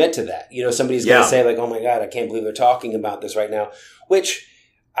never admit to that. You know, somebody's going to say, like, oh my God, I can't believe they're talking about this right now, which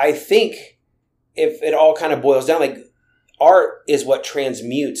I think, if it all kind of boils down, like, art is what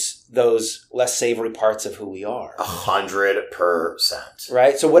transmutes those less savory parts of who we are. 100%.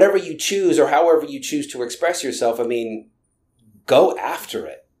 Right? So whatever you choose, or however you choose to express yourself, I mean, go after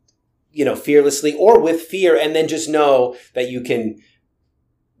it, you know, fearlessly or with fear, and then just know that you can,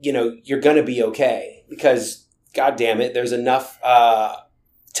 you know, you're going to be okay, because, God damn it, there's enough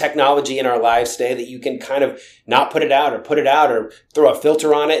technology in our lives today that you can kind of not put it out or throw a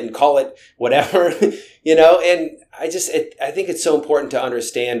filter on it and call it whatever, you know? And I think it's so important to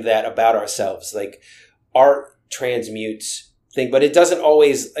understand that about ourselves. Like, art transmutes things, but it doesn't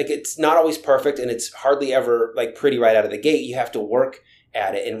always, like, it's not always perfect, and it's hardly ever like pretty right out of the gate. You have to work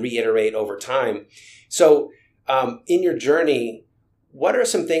at it and reiterate over time. So, in your journey, what are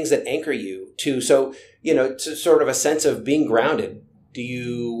some things that anchor you to sort of a sense of being grounded? Do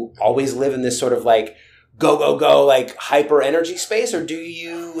you always live in this sort of like go, like hyper energy space? Or do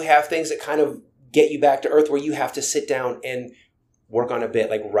you have things that kind of get you back to earth where you have to sit down and work on a bit,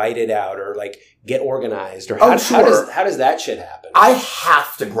 like write it out, or like get organized? Or how does that shit happen? I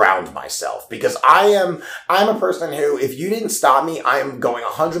have to ground myself, because I'm a person who, if you didn't stop me, I am going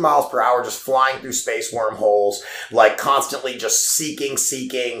 100 miles per hour, just flying through space wormholes, like constantly just seeking,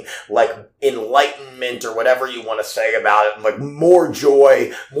 like enlightenment or whatever you want to say about it, like more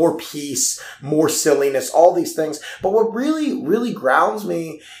joy, more peace, more silliness, all these things. But what really, really grounds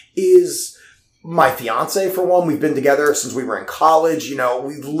me is my fiance, for one. We've been together since we were in college. You know,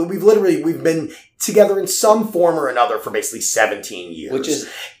 we've been together in some form or another for basically 17 years. Which is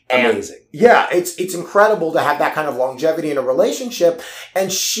amazing. And yeah, it's incredible to have that kind of longevity in a relationship.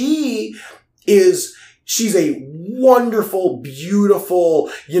 And she's a wonderful,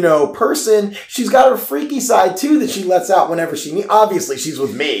 beautiful, you know, person. She's got her freaky side too that she lets out whenever she needs. Obviously, she's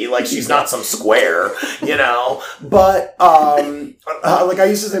with me. Like, she's not some square, you know. But, like I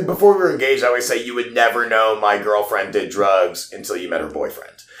used to say, before we were engaged, I always say, you would never know my girlfriend did drugs until you met her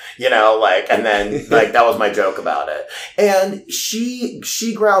boyfriend. You know, like, and then, like, that was my joke about it. And she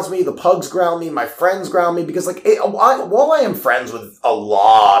grounds me, the pugs ground me, my friends ground me, because, like, while I am friends with a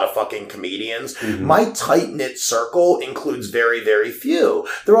lot of fucking comedians, mm-hmm. my tight-knit circle includes very, very few.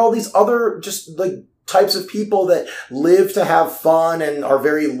 There are all these other, just, like, types of people that live to have fun and are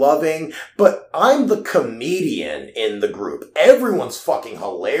very loving, but I'm the comedian in the group. Everyone's fucking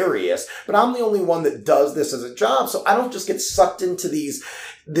hilarious, but I'm the only one that does this as a job, so I don't just get sucked into these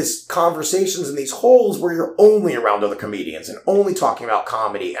conversations and these holes where you're only around other comedians and only talking about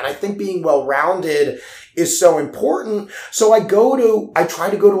comedy. And I think being well-rounded is so important. So I try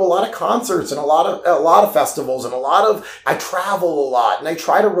to go to a lot of concerts and a lot of festivals and I travel a lot and I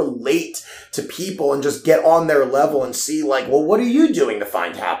try to relate to people and just get on their level and see like, well, what are you doing to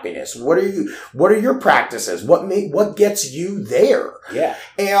find happiness? What are your practices? What gets you there? Yeah.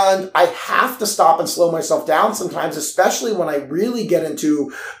 And I have to stop and slow myself down sometimes, especially when I really get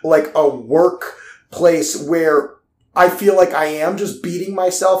into like a workplace where I feel like I am just beating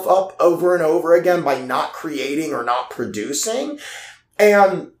myself up over and over again by not creating or not producing.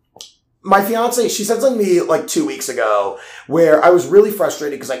 And my fiance, she said something to me like 2 weeks ago where I was really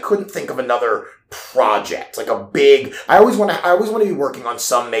frustrated because I couldn't think of another project, like I always want to be working on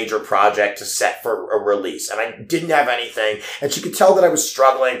some major project to set for a release. And I didn't have anything. And she could tell that I was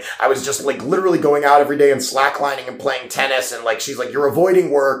struggling. I was just like literally going out every day and slacklining and playing tennis. And like, she's like, you're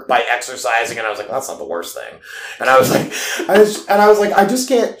avoiding work by exercising. And I was like, well, that's not the worst thing. And I was like,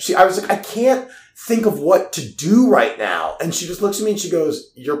 I can't think of what to do right now. And she just looks at me and she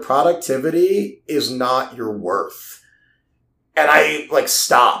goes, your productivity is not your worth. And I like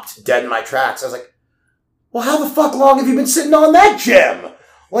stopped dead in my tracks. I was like, well, how the fuck long have you been sitting on that gym?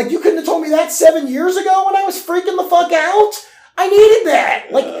 Like, you couldn't have told me that 7 years ago when I was freaking the fuck out? I needed that.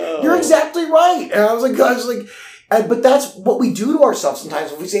 Like, You're exactly right. And I was like, but that's what we do to ourselves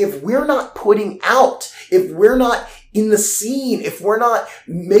sometimes. We say, if we're not putting out, if we're not in the scene, if we're not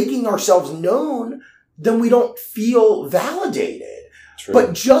making ourselves known, then we don't feel validated. True.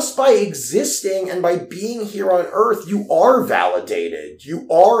 But just by existing and by being here on earth, you are validated. You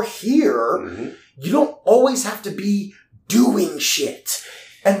are here. Mm-hmm. You don't always have to be doing shit.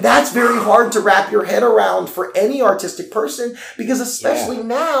 And that's very hard to wrap your head around for any artistic person, because especially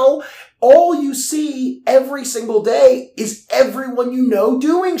now, all you see every single day is everyone you know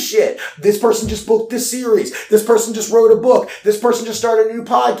doing shit. This person just booked this series. This person just wrote a book. This person just started a new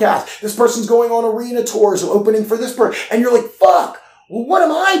podcast. This person's going on arena tours, opening for this person. And you're like, fuck, well, what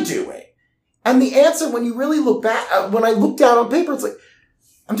am I doing? And the answer, when you really look back, when I look down on paper, it's like,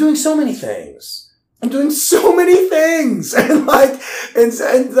 I'm doing so many things. And like, and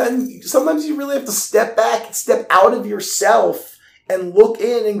then sometimes you really have to step back and step out of yourself and look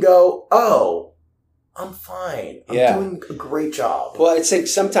in and go, oh, I'm fine. I'm doing a great job. Well, it's like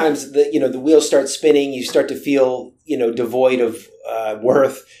sometimes the wheels start spinning. You start to feel, devoid of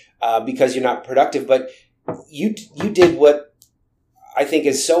worth because you're not productive. But you did what I think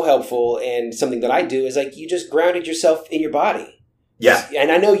is so helpful, and something that I do is like you just grounded yourself in your body. Yeah.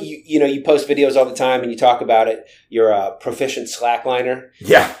 And I know you post videos all the time and you talk about it. You're a proficient slackliner.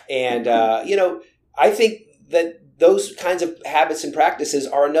 Yeah. And, I think that those kinds of habits and practices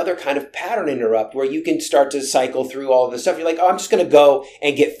are another kind of pattern interrupt where you can start to cycle through all of this stuff. You're like, oh, I'm just going to go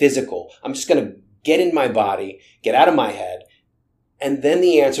and get physical. I'm just going to get in my body, get out of my head. And then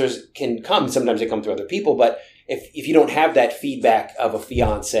the answers can come. Sometimes they come through other people, but if you don't have that feedback of a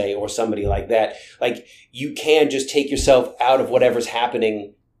fiance or somebody like that, like you can just take yourself out of whatever's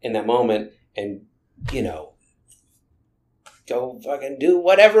happening in that moment and, go fucking do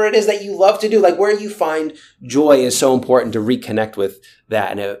whatever it is that you love to do. Like where you find joy is so important to reconnect with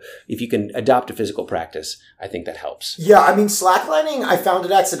that. And if you can adopt a physical practice, I think that helps. Yeah. I mean, slacklining, I found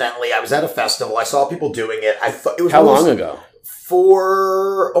it accidentally. I was at a festival. I saw people doing it. I thought it was How long ago?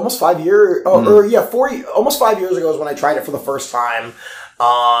 For almost 5 years, almost 5 years ago is when I tried it for the first time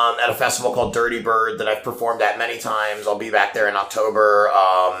at a festival called Dirty Bird that I've performed at many times. I'll be back there in October.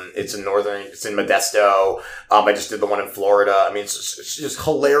 It's in Modesto. I just did the one in Florida. I mean, it's just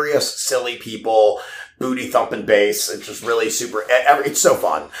hilarious, silly people, booty thumping bass. It's just really super. It's so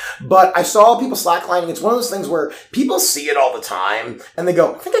fun. But I saw people slacklining. It's one of those things where people see it all the time and they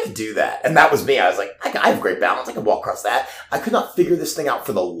go, I think I could do that. And that was me. I was like, I have great balance. I can walk across that. I could not figure this thing out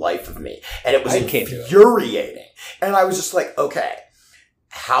for the life of me. And it was infuriating. And I was just like, okay,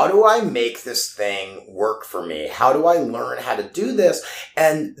 how do I make this thing work for me? How do I learn how to do this?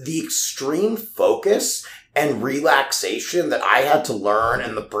 And the extreme focus and relaxation that I had to learn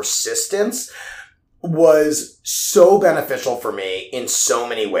and the persistence was so beneficial for me in so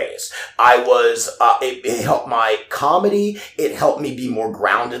many ways. It helped my comedy. It helped me be more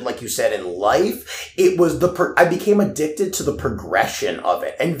grounded, like you said, in life. I became addicted to the progression of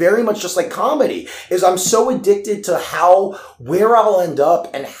it. And very much just like comedy is I'm so addicted to where I'll end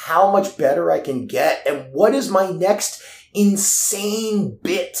up and how much better I can get and what is my next insane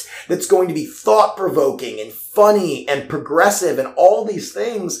bit that's going to be thought-provoking and funny and progressive and all these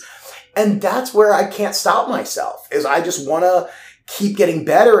things. And that's where I can't stop myself, is I just want to keep getting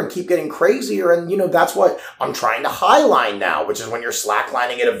better and keep getting crazier. And, that's what I'm trying to highline now, which is when you're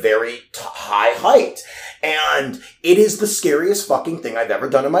slacklining at a very high height. And it is the scariest fucking thing I've ever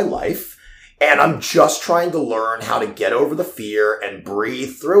done in my life. And I'm just trying to learn how to get over the fear and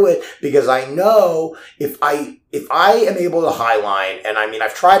breathe through it, because I know if I am able to highline, and I mean,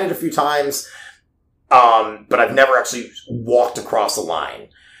 I've tried it a few times, but I've never actually walked across the line,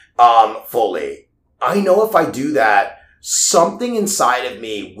 fully. I know if I do that, something inside of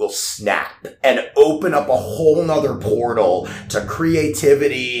me will snap and open up a whole nother portal to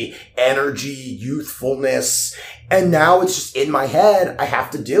creativity, energy, youthfulness. And now it's just in my head. I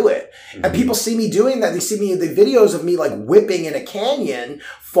have to do it. Mm-hmm. And people see me doing that. They see me in the videos of me like whipping in a canyon,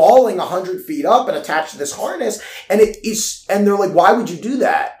 falling 100 feet up and attached to this harness. And and they're like, why would you do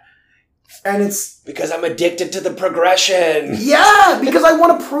that? And it's because I'm addicted to the progression. Yeah, because I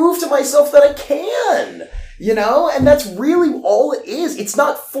want to prove to myself that I can. You know, and that's really all it is. It's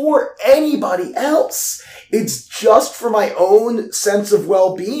not for anybody else. It's just for my own sense of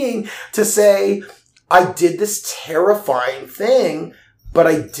well-being to say, I did this terrifying thing, but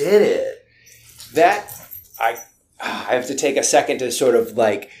I did it. I have to take a second to sort of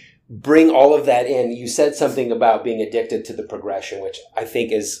like bring all of that in. You said something about being addicted to the progression, which I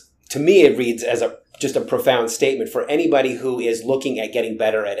think is, to me, it reads as just a profound statement for anybody who is looking at getting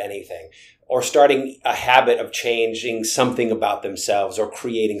better at anything, or starting a habit of changing something about themselves or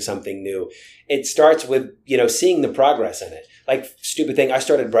creating something new. It starts with, seeing the progress in it. Like, stupid thing, I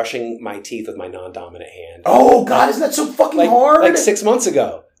started brushing my teeth with my non-dominant hand. Oh, God, isn't that so fucking hard? Like 6 months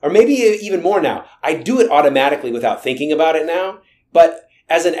ago. Or maybe even more now. I do it automatically without thinking about it now. But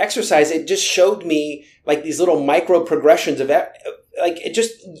as an exercise, it just showed me, like, these little micro progressions of,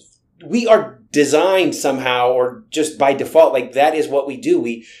 we are designed somehow, or just by default, like, that is what we do.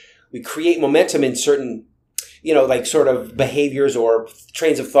 We create momentum in certain, like sort of behaviors or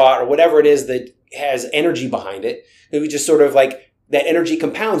trains of thought or whatever it is that has energy behind it. And we just sort of like, that energy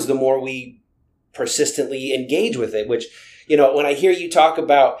compounds the more we persistently engage with it, which, when I hear you talk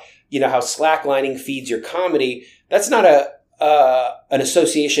about, how slacklining feeds your comedy, that's not an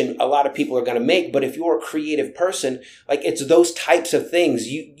association a lot of people are going to make. But if you're a creative person, like, it's those types of things.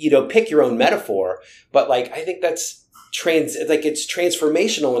 You pick your own metaphor, but like, I think that's, it's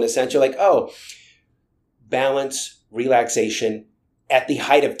transformational in a sense. You're like, oh, balance, relaxation, at the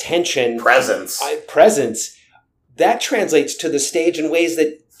height of tension. Presence. That translates to the stage in ways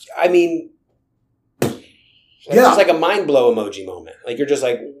that, it's yeah. just like a mind blow emoji moment. Like, you're just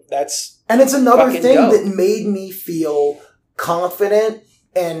like, that's And it's another thing dope. that made me feel confident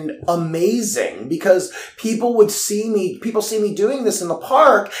and amazing, because people see me doing this in the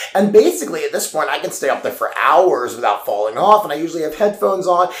park, and basically at this point I can stay up there for hours without falling off, and I usually have headphones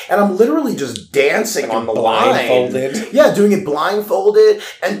on, and I'm literally just dancing like on the blindfolded. line. Yeah, doing it blindfolded,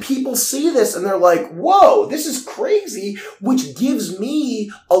 and people see this and they're like, whoa, this is crazy, which gives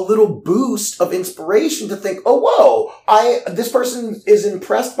me a little boost of inspiration to think, oh, whoa, this person is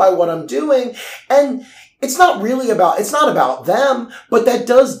impressed by what I'm doing, and it's not about them, but that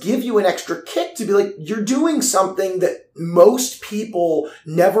does give you an extra kick to be like, you're doing something that most people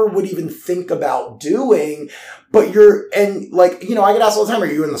never would even think about doing, but I get asked all the time, are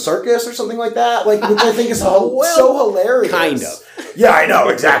you in the circus or something like that? Like, which I think is so hilarious. Kind of. Yeah, I know,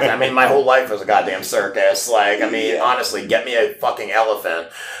 exactly. I mean, my whole life was a goddamn circus. Like, I mean, honestly, get me a fucking elephant,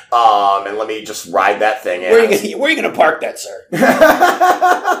 and let me just ride that thing in. Where are you gonna park that, sir?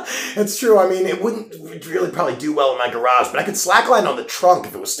 It's true. I mean, it wouldn't really probably do well in my garage, but I could slackline on the trunk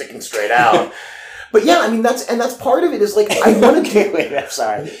if it was sticking straight out. But yeah, I mean, that's part of it is like, I want to wait, I'm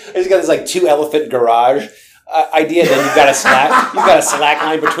sorry. I just got this like 2 elephant garage idea. Then you've got a slack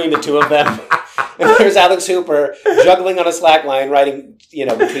line between the two of them. And there's Alex Hooper juggling on a slack line, riding,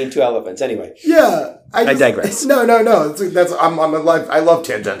 between 2 elephants. Anyway. Yeah. I digress. No. I love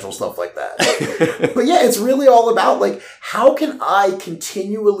tangential stuff like that. But yeah, it's really all about like, how can I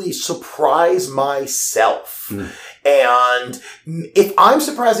continually surprise myself? Mm. And if I'm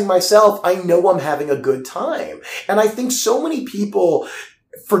surprising myself, I know I'm having a good time. And I think so many people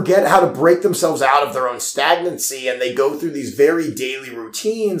forget how to break themselves out of their own stagnancy, and they go through these very daily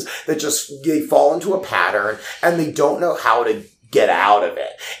routines that they fall into a pattern and they don't know how to get out of it.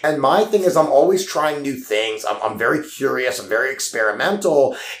 And my thing is, I'm always trying new things. I'm very curious. I'm very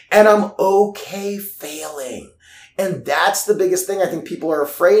experimental, and I'm okay failing. And that's the biggest thing I think people are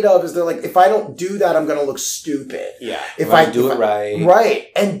afraid of, is they're like, if I don't do that, I'm going to look stupid. Yeah. If I do it right. Right.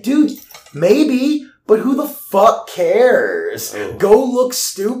 And dude, maybe, but who the fuck cares? Ooh. Go look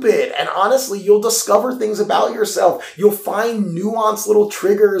stupid. And honestly, you'll discover things about yourself. You'll find nuanced little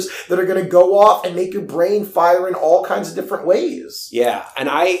triggers that are going to go off and make your brain fire in all kinds of different ways. Yeah. And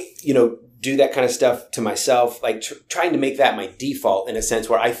I, do that kind of stuff to myself, like trying to make that my default in a sense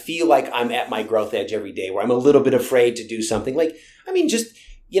where I feel like I'm at my growth edge every day, where I'm a little bit afraid to do something. Like, I mean, just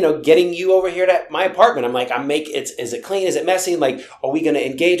getting you over here to my apartment. I'm like, is it clean? Is it messy? Like, are we going to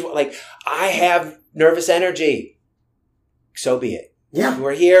engage? Like, I have nervous energy. So be it. Yeah.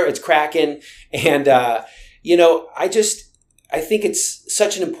 We're here. It's cracking. And, I think it's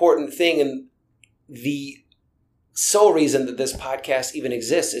such an important thing. And the sole reason that this podcast even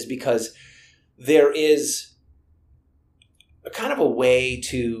exists is because there is a kind of a way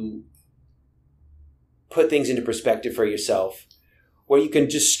to put things into perspective for yourself, where you can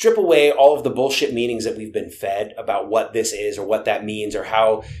just strip away all of the bullshit meanings that we've been fed about what this is or what that means or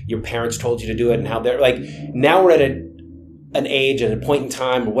how your parents told you to do it and how they're like, now we're at an age and a point in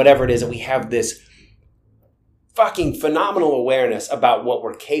time or whatever it is that we have this fucking phenomenal awareness about what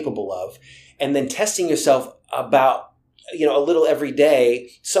we're capable of, and then testing yourself about, a little every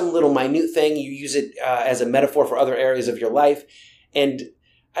day, some little minute thing, you use it as a metaphor for other areas of your life. And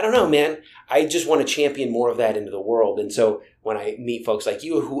I don't know, man, I just want to champion more of that into the world. And so when I meet folks like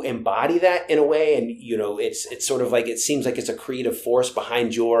you who embody that in a way, and, it's sort of like, it seems like it's a creative force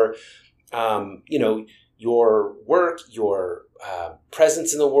behind your, your work, your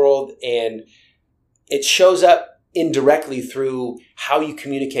presence in the world. And it shows up indirectly through how you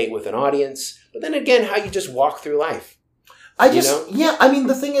communicate with an audience, but then again, how you just walk through life.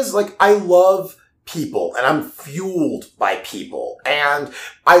 The thing is, like, I love people and I'm fueled by people, and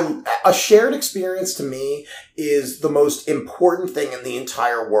a shared experience to me is the most important thing in the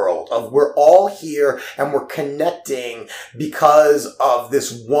entire world. Of we're all here and we're connecting because of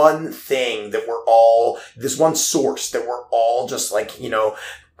this one thing this one source that we're all just like,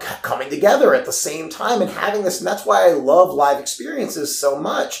 coming together at the same time and having this. And that's why I love live experiences so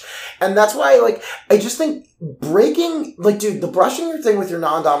much. And that's why, I just think breaking, the brushing your thing with your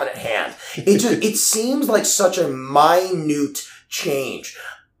non-dominant hand, it seems like such a minute change.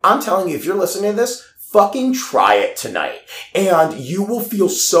 I'm telling you, if you're listening to this, fucking try it tonight. And you will feel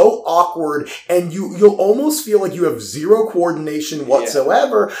so awkward, and you'll almost feel like you have zero coordination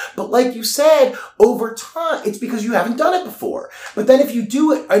whatsoever. Yeah. But like you said, over time, it's because you haven't done it before. But then if you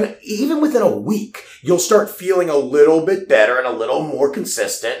do it, and even within a week, you'll start feeling a little bit better and a little more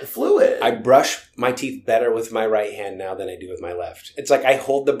consistent and fluid. I brush my teeth better with my right hand now than I do with my left. It's like I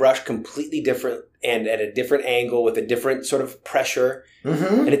hold the brush completely different and at a different angle with a different sort of pressure.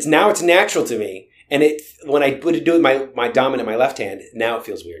 Mm-hmm. And it's natural to me. And when I would do it with my dominant, my left hand, now it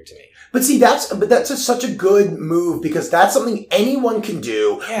feels weird to me. But see, that's such a good move, because that's something anyone can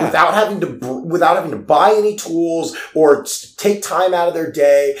do without having to buy any tools or take time out of their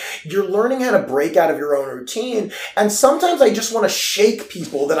day. You're learning how to break out of your own routine. And sometimes I just want to shake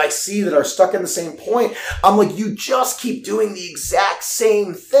people that I see that are stuck in the same point. I'm like, you just keep doing the exact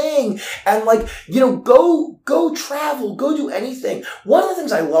same thing. And go travel, go do anything. One of the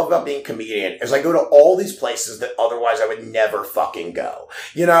things I love about being a comedian is I go to all these places that otherwise I would never fucking go.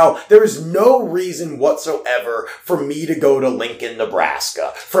 There is no reason whatsoever for me to go to Lincoln,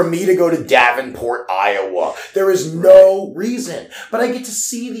 Nebraska, for me to go to Davenport, Iowa. There is no reason. But I get to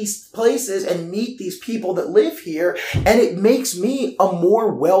see these places and meet these people that live here, and it makes me a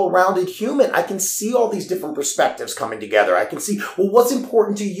more well-rounded human. I can see all these different perspectives coming together. I can see, what's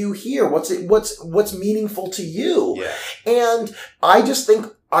important to you here? What's meaningful to you? Yeah. And I just think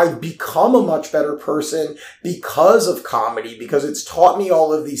I've become a much better person because of comedy, because it's taught me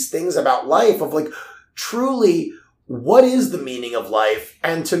all of these things about life of truly, what is the meaning of life?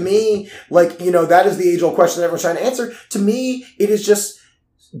 And to me, that is the age-old question that everyone's trying to answer. To me, it is just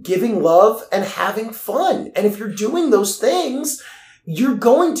giving love and having fun. And if you're doing those things, you're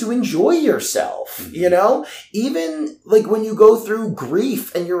going to enjoy yourself, even when you go through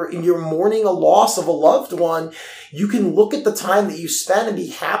grief and you're mourning a loss of a loved one, you can look at the time that you spent and be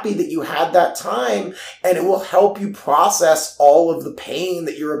happy that you had that time, and it will help you process all of the pain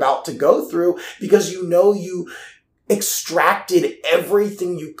that you're about to go through, because you extracted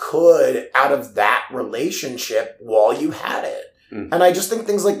everything you could out of that relationship while you had it. Mm-hmm. And I just think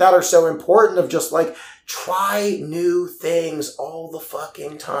things like that are so important, of just try new things all the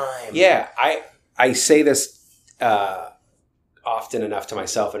fucking time. Yeah, I say this often enough to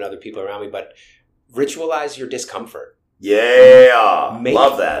myself and other people around me, but ritualize your discomfort. Yeah,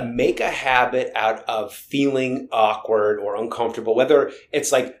 love that. Make a habit out of feeling awkward or uncomfortable, whether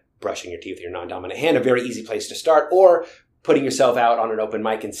it's brushing your teeth with your non-dominant hand, a very easy place to start, or putting yourself out on an open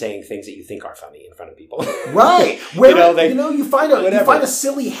mic and saying things that you think are funny in front of people. Right. You find a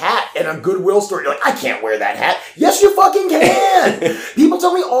silly hat in a Goodwill store. You're like, I can't wear that hat. Yes, you fucking can. People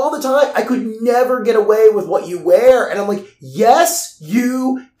tell me all the time, I could never get away with what you wear. And I'm like, yes,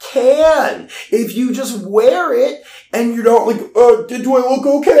 you can. If you just wear it and you don't do I look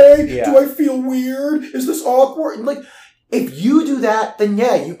okay? Yeah. Do I feel weird? Is this awkward? And if you do that, then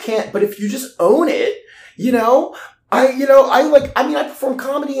yeah, you can't. But if you just own it, I perform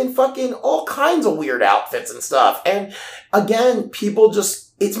comedy in fucking all kinds of weird outfits and stuff. And again, people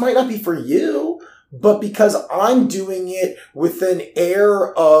it might not be for you, but because I'm doing it with an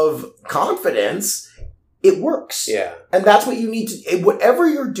air of confidence, it works. Yeah. And that's what you need to, whatever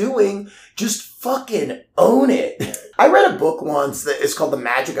you're doing, just fucking own it. I read a book once that is called The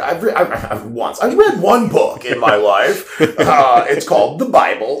Magic. I've read one book in my life. It's called The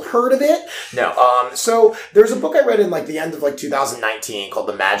Bible. Heard of it? No. So there's a book I read in like the end of like 2019 called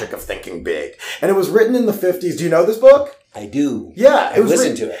The Magic of Thinking Big. And it was written in the 50s. Do you know this book? I do. Yeah. I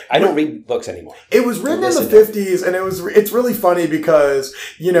listen to it. I don't read books anymore. It was written in the 50s, and it's really funny because,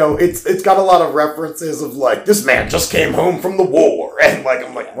 it's got a lot of references of like, this man just came home from the war. And like,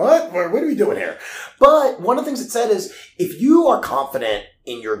 I'm like, what? What are we doing here? But one of the things it said is, if you are confident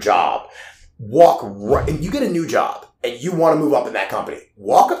in your job, walk right, and you get a new job, and you want to move up in that company,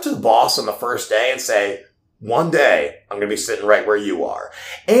 walk up to the boss on the first day and say, one day, I'm going to be sitting right where you are.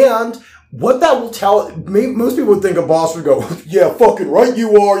 And what that will tell, most people would think a boss would go, yeah, fucking right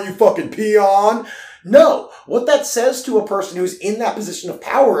you are, you fucking peon. No, what that says to a person who's in that position of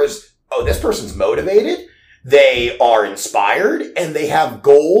power is, oh, this person's motivated, they are inspired, and they have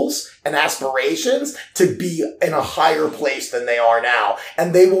goals and aspirations to be in a higher place than they are now.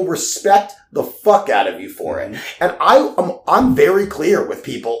 And they will respect the fuck out of you for it. And I'm very clear with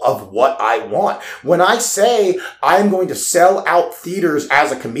people of what I want. When I say I'm going to sell out theaters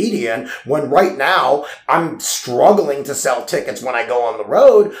as a comedian, when right now I'm struggling to sell tickets when I go on the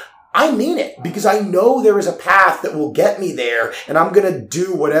road, I mean it, because I know there is a path that will get me there, and I'm going to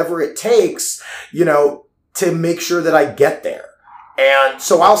do whatever it takes, to make sure that I get there. And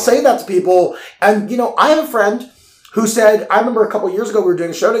so I'll say that to people. And, I have a friend who said, I remember a couple of years ago, we were doing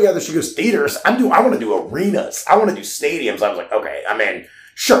a show together. She goes, theaters, I want to do arenas. I want to do stadiums. I was like, okay, I'm in.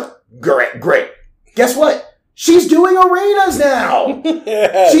 Sure. Great. Guess what? She's doing arenas now.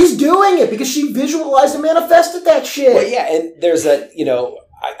 She's doing it because she visualized and manifested that shit. Well, yeah. And there's I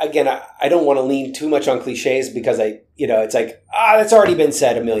don't want to lean too much on cliches because it's like, that's already been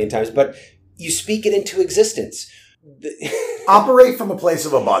said a million times, but you speak it into existence. Operate from a place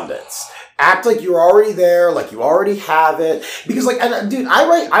of abundance. Act like you're already there, like you already have it. Because dude,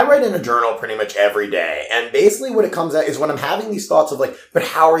 I write in a journal pretty much every day. And basically what it comes at is when I'm having these thoughts of like, but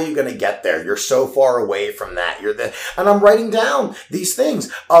how are you going to get there? You're so far away from that. And I'm writing down these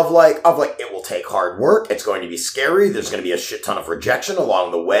things of like, it will take hard work. It's going to be scary. There's going to be a shit ton of rejection along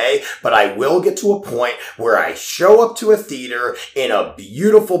the way, but I will get to a point where I show up to a theater in a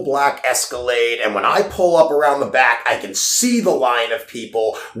beautiful black Escalade. And when I pull up around the back, I can see the line of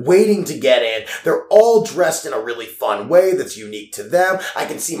people waiting to get in. They're all dressed in a really fun way that's unique to them. I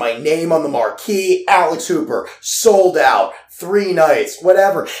can see my name on the marquee, Alex Hooper, sold out, 3 nights,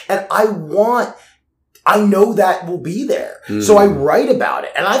 whatever. And I know that will be there. So I write about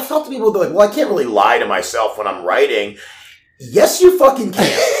it. And I've talked to people, they're like, well, I can't really lie to myself when I'm writing. Yes, you fucking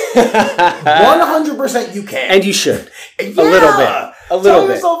can. 100% you can. And you should. Yeah. A little bit. Tell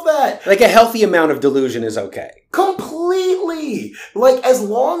yourself that. Like a healthy amount of delusion is okay. Completely. Like, as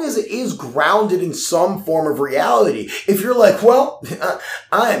long as it is grounded in some form of reality. If you're like, well,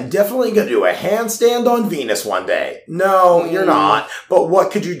 I am definitely going to do a handstand on Venus one day. No, you're not. But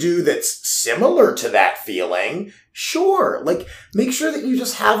what could you do that's similar to that feeling? Sure. Like, make sure that you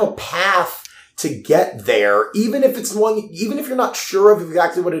just have a path to get there, even if you're not sure of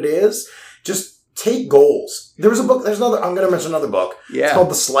exactly what it is, just take goals. I'm going to mention another book. Yeah. It's called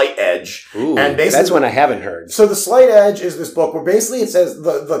The Slight Edge. Ooh, and basically, that's one I haven't heard. So The Slight Edge is this book where basically it says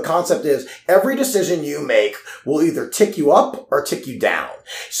the concept is every decision you make will either tick you up or tick you down.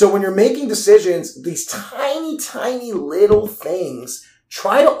 So when you're making decisions, these tiny, tiny little things,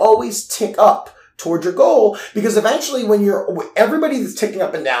 try to always tick up toward your goal, because eventually everybody that's ticking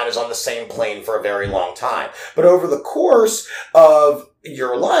up and down is on the same plane for a very long time. But over the course of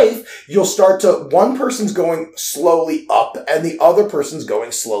your life, you'll start to, one person's going slowly up and the other person's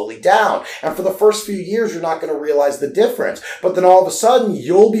going slowly down. And for the first few years, you're not going to realize the difference. But then all of a sudden,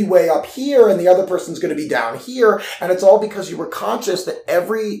 you'll be way up here and the other person's going to be down here. And it's all because you were conscious that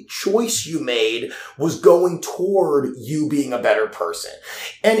every choice you made was going toward you being a better person.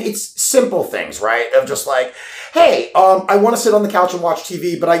 And it's simple things, right? Of just like, hey, I want to sit on the couch and watch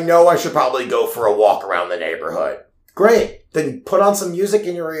TV, but I know I should probably go for a walk around the neighborhood. Great. Then put on some music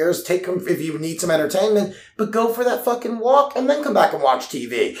in your ears, take them if you need some entertainment, but go for that fucking walk and then come back and watch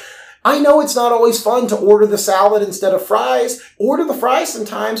TV. I know it's not always fun to order the salad instead of fries. Order the fries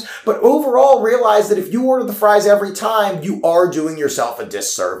sometimes, but overall realize that if you order the fries every time, you are doing yourself a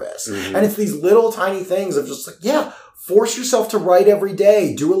disservice. Mm-hmm. And it's these little tiny things of just like, yeah, force yourself to write every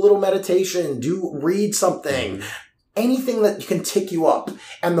day. Do a little meditation. Read something. Anything that can tick you up.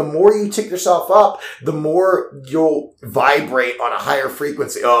 And the more you tick yourself up, the more you'll vibrate on a higher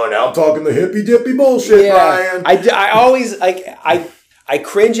frequency. Oh, now I'm talking the hippy dippy bullshit, Brian. I always, like, I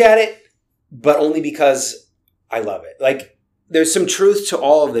cringe at it, but only because I love it. Like, there's some truth to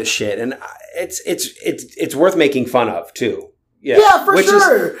all of this shit, and it's worth making fun of, too. Yeah, for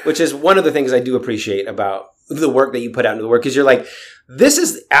sure. Which is one of the things I do appreciate about the work that you put out into the work, because you're like, this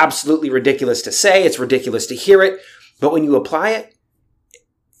is absolutely ridiculous to say. It's ridiculous to hear it. But when you apply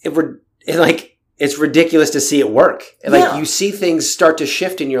it's ridiculous to see it work. Like, you see things start to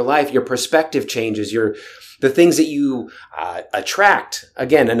shift in your life. Your perspective changes. The things that you attract.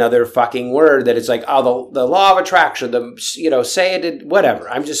 Again, another fucking word that it's like, oh, the law of attraction. Say it, whatever.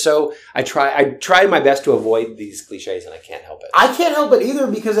 I'm just I try my best to avoid these cliches, and I can't help it. I can't help it either,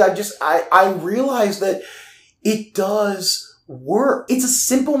 because I realize that it does work. It's a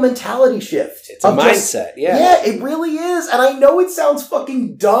simple mentality shift. It's a mindset. Yeah, it really is. And I know it sounds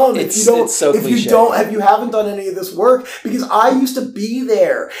fucking dumb it's so cliche. If you haven't done any of this work, because I used to be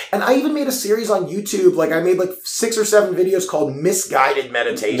there. And I even made a series on YouTube. Like, I made 6 or 7 videos called Misguided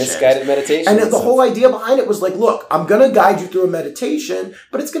Meditation. Misguided Meditation. And the whole idea behind it was like, look, I'm going to guide you through a meditation,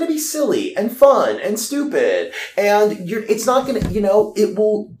 but it's going to be silly and fun and stupid. And it's not going to, it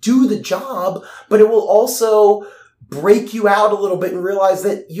will do the job, but it will also break you out a little bit and realize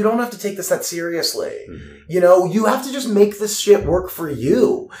that you don't have to take this that seriously. Mm-hmm. You have to just make this shit work for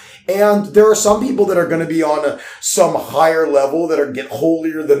you. And there are some people that are going to be on some higher level that are get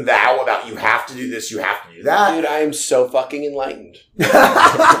holier than thou about you have to do this, you have to do that. Dude, I am so fucking enlightened.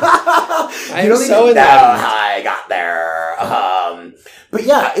 I don't so even know how I got there. But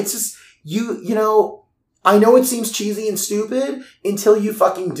yeah, it's just, I know it seems cheesy and stupid until you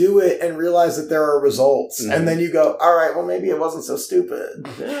fucking do it and realize that there are results. Mm-hmm. And then you go, all right, well, maybe it wasn't so stupid.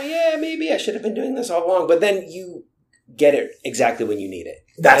 Oh, yeah, maybe I should have been doing this all along. But then you get it exactly when you need it.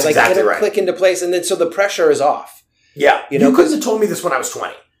 That's exactly right. Click into place, and then so the pressure is off. Yeah. You couldn't have told me this when I was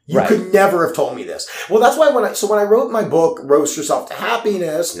 20. You could never have told me this. Well, that's why when I wrote my book, Roast Yourself to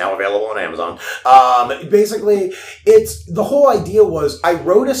Happiness, now available on Amazon, basically, the whole idea was I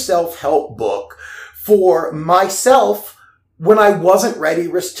wrote a self-help book for myself when I wasn't ready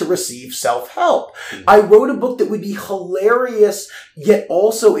to receive self-help. Mm-hmm. I wrote a book that would be hilarious, yet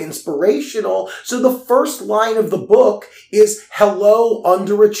also inspirational. So the first line of the book is, hello,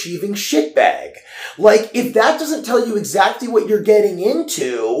 underachieving shitbag. Like, if that doesn't tell you exactly what you're getting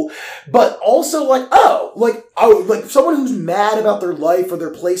into, but also like someone who's mad about their life or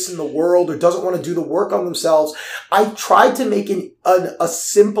their place in the world or doesn't want to do the work on themselves, I tried to make a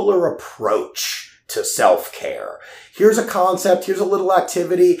simpler approach to self-care. Here's a concept, here's a little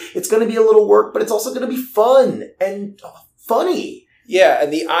activity. It's going to be a little work, but it's also going to be fun and funny. Yeah,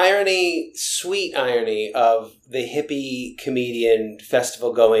 and the sweet irony of the hippie comedian,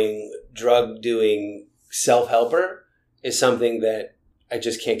 festival-going, drug-doing self-helper is something that I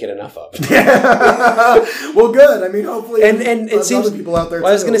just can't get enough of. Well, good. I mean, hopefully and it seems, other people out there, well,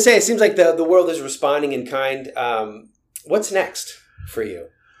 I was going to say, it seems like the world is responding in kind. What's next for you?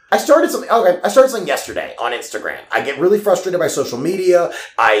 I started something yesterday on Instagram. I get really frustrated by social media.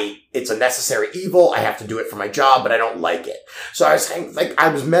 It's a necessary evil. I have to do it for my job, but I don't like it. So I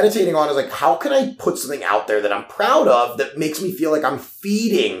was meditating on, how can I put something out there that I'm proud of that makes me feel like I'm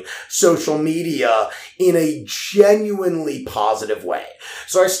feeding social media in a genuinely positive way?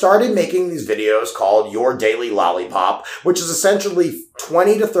 So I started making these videos called Your Daily Lollipop, which is essentially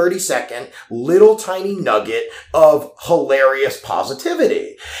 20 to 30 second little tiny nugget of hilarious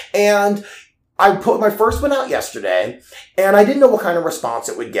positivity. And I put my first one out yesterday, and I didn't know what kind of response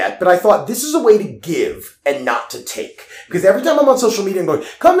it would get, but I thought this is a way to give and not to take. Because every time I'm on social media, I'm going,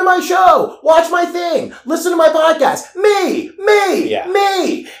 come to my show, watch my thing, listen to my podcast, me.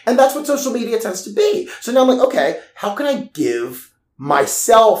 And that's what social media tends to be. So now I'm like, okay, how can I give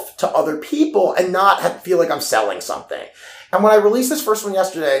myself to other people and not feel like I'm selling something? And when I released this first one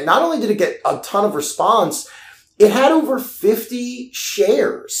yesterday, not only did it get a ton of response, it had over 50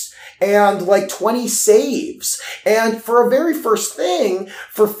 shares and 20 saves. And for a very first thing,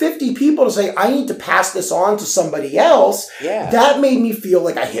 for 50 people to say, I need to pass this on to somebody else, that made me feel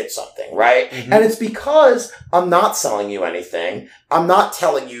like I hit something, right? Mm-hmm. And it's because I'm not selling you anything. I'm not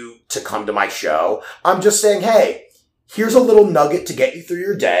telling you to come to my show. I'm just saying, hey, here's a little nugget to get you through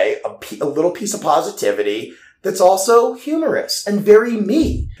your day, a little piece of positivity that's also humorous and very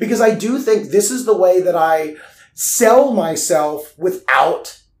me. Because I do think this is the way that I sell myself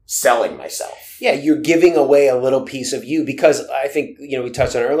without selling myself. Yeah, you're giving away a little piece of you, because I think, we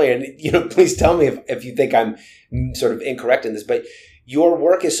touched on it earlier, and, please tell me if you think I'm sort of incorrect in this, but your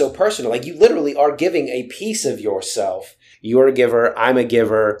work is so personal. Like, you literally are giving a piece of yourself. You're a giver. I'm a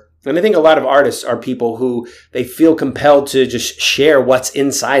giver. And I think a lot of artists are people who they feel compelled to just share what's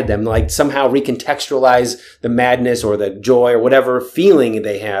inside them, like somehow recontextualize the madness or the joy or whatever feeling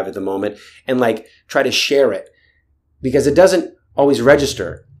they have at the moment, and like try to share it, because it doesn't always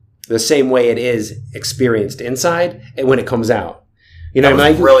register the same way it is experienced inside and when it comes out. That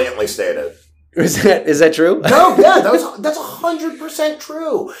was brilliantly stated. Is that true? No, yeah, that's 100%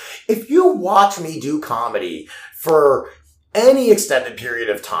 true. If you watch me do comedy for any extended period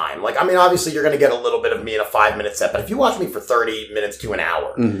of time, like, I mean, obviously you're going to get a little bit of me in a 5-minute set, but if you watch me for 30 minutes to an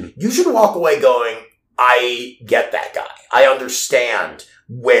hour, you should walk away going, I get that guy. I understand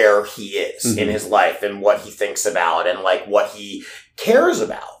where he is in his life and what he thinks about and like what he cares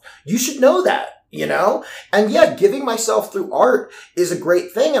about. You should know that. And yeah, giving myself through art is a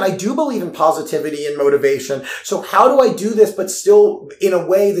great thing. And I do believe in positivity and motivation. So how do I do this, but still in a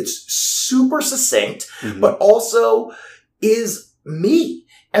way that's super succinct, but also is me?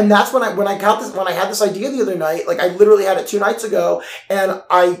 And that's when I had this idea the other night, like I literally had it 2 nights ago, and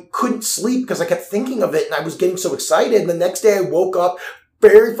I couldn't sleep because I kept thinking of it and I was getting so excited. And the next day I woke up,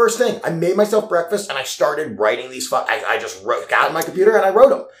 very first thing, I made myself breakfast and I started writing these. I just got on my computer and I wrote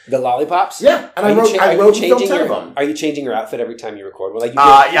them. The lollipops? Yeah, and I wrote 10 of them. Are you changing your outfit every time you record? Well, like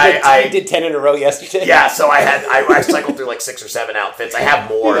you did 10 in a row yesterday. Yeah, so I cycled through like 6 or 7 outfits. I have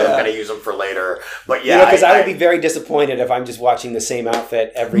more. I'm going to use them for later. But yeah, because I would be very disappointed if I'm just watching the same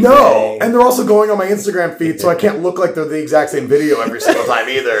outfit every day. No, and they're also going on my Instagram feed, so I can't look like they're the exact same video every single time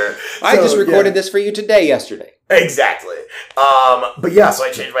either. I just recorded this for you yesterday. Exactly. But yeah, so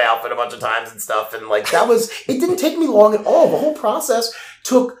I changed my outfit a bunch of times and stuff. And like, it didn't take me long at all. The whole process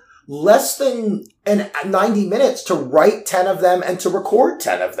took less than 90 minutes to write 10 of them and to record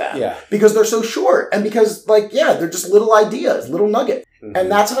 10 of them. Yeah. Because they're so short. And because they're just little ideas, little nuggets.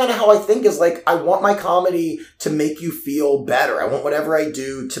 And that's kind of how I think is like, I want my comedy to make you feel better. I want whatever I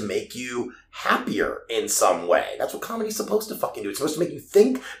do to make you happier in some way. That's what comedy's supposed to fucking do. It's supposed to make you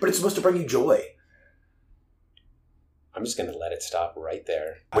think, but it's supposed to bring you joy. I'm just going to let it stop right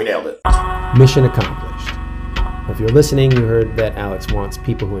there. We nailed it. Mission accomplished. If you're listening, you heard that Alex wants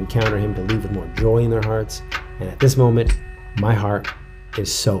people who encounter him to leave with more joy in their hearts. And at this moment, my heart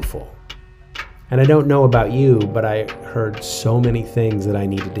is so full. And I don't know about you, but I heard so many things that I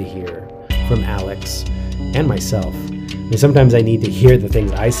needed to hear from Alex and myself. I mean, sometimes I need to hear the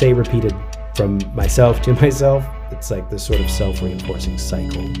things I say repeated from myself to myself. It's like this sort of self-reinforcing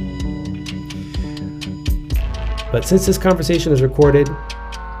cycle. But since this conversation is recorded,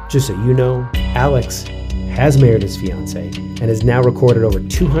 just so you know, Alex has married his fiance and has now recorded over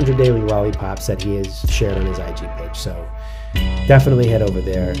 200 daily lollipops that he has shared on his IG page. So definitely head over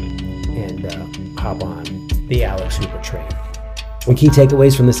there and hop on the Alex Hooper train. And key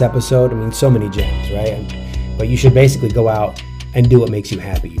takeaways from this episode, I mean, so many gems, right? But you should basically go out and do what makes you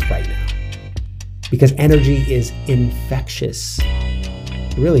happy right now. Because energy is infectious.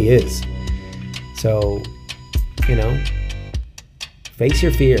 It really is. So, face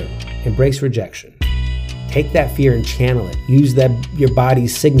your fear, embrace rejection. Take that fear and channel it. Use your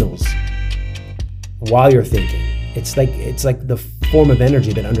body's signals while you're thinking. It's like the form of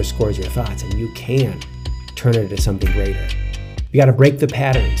energy that underscores your thoughts, and you can turn it into something greater. You got to break the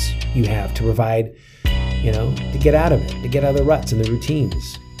patterns you have to provide, to get out of it, to get out of the ruts and the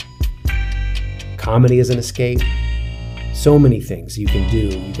routines. Comedy is an escape. So many things you can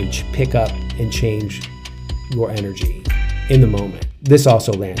do. You can pick up and change your energy in the moment. This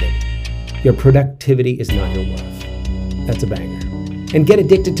also landed. Your productivity is not your worth. That's a banger. And get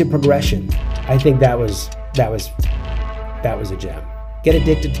addicted to progression. I think that was a gem. Get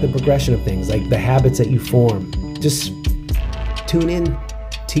addicted to the progression of things, like the habits that you form. Just tune in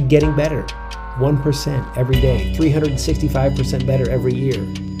to getting better. 1% every day, 365% better every year.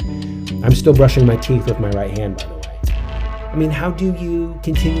 I'm still brushing my teeth with my right hand, by the way. I mean, how do you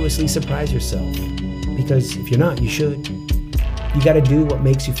continuously surprise yourself? Because if you're not, you should. You got to do what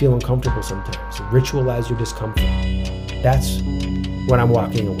makes you feel uncomfortable sometimes. Ritualize your discomfort. That's what I'm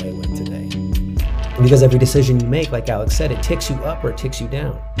walking away with today. Because every decision you make, like Alex said, it ticks you up or it ticks you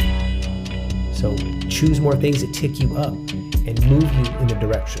down. So choose more things that tick you up and move you in the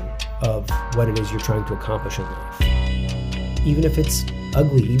direction of what it is you're trying to accomplish in life. Even if it's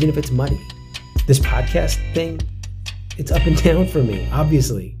ugly, even if it's muddy. This podcast thing, it's up and down for me,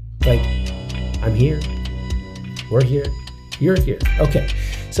 obviously. Like, I'm here. We're here. You're here. Okay.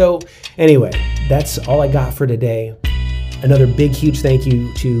 So anyway, that's all I got for today. Another big, huge thank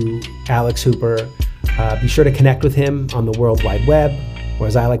you to Alex Hooper. Be sure to connect with him on the World Wide Web, or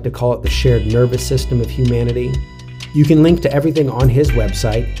as I like to call it, the shared nervous system of humanity. You can link to everything on his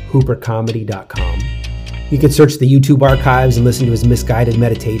website, hoopercomedy.com. You can search the YouTube archives and listen to his misguided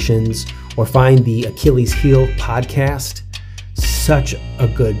meditations, or find the Achilles Heel podcast. Such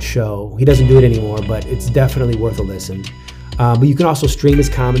a good show. He doesn't do it anymore, but it's definitely worth a listen. But you can also stream his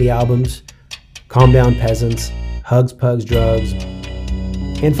comedy albums, Calm Down Peasants, Hugs, Pugs, Drugs,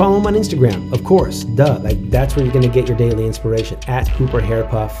 and follow him on Instagram, of course. Duh, that's where you're going to get your daily inspiration, at Hooper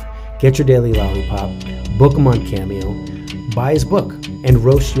Hairpuff. Get your daily lollipop, book him on Cameo, buy his book, and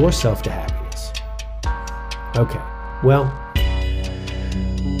roast yourself to happiness. Okay, well,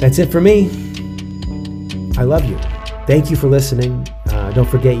 that's it for me. I love you. Thank you for listening. Don't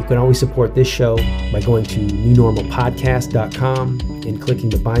forget, you can always support this show by going to newnormalpodcast.com and clicking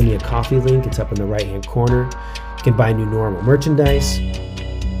the Buy Me a Coffee link. It's up in the right-hand corner. You can buy New Normal merchandise.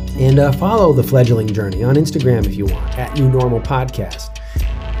 And follow the fledgling journey on Instagram if you want, at New Normal Podcast.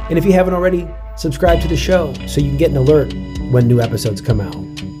 And if you haven't already, subscribe to the show so you can get an alert when new episodes come out.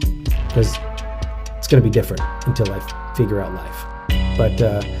 Because it's going to be different until I figure out life. But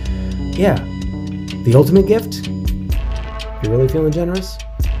yeah, the ultimate gift, if you're really feeling generous,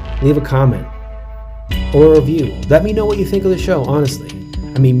 leave a comment or a review. Let me know what you think of the show, honestly.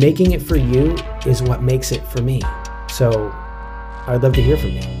 I mean, making it for you is what makes it for me. So I'd love to hear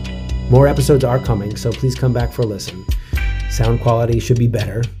from you. More episodes are coming, so please come back for a listen. Sound quality should be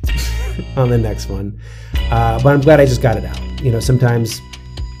better on the next one. But I'm glad I just got it out. You know, sometimes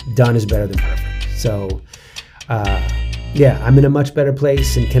done is better than perfect. So, yeah, I'm in a much better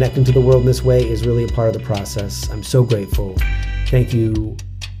place, and connecting to the world in this way is really a part of the process. I'm so grateful. Thank you,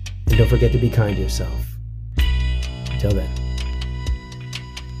 and don't forget to be kind to yourself. Until then.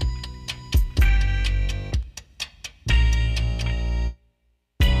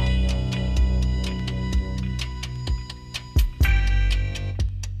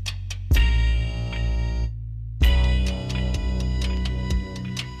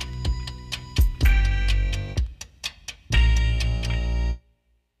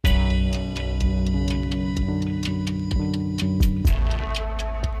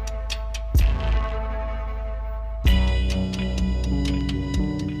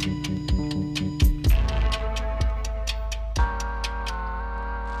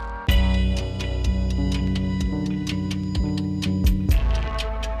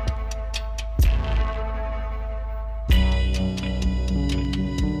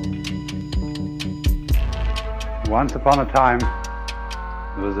 Once upon a time,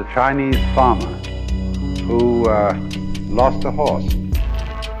 there was a Chinese farmer who lost a horse,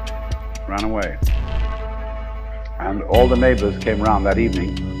 ran away. And all the neighbors came around that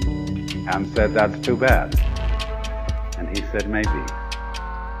evening and said, "That's too bad." And he said, "Maybe."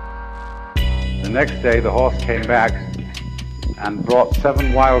 The next day, the horse came back and brought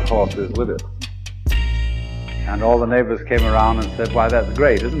 7 wild horses with it. And all the neighbors came around and said, "Why, that's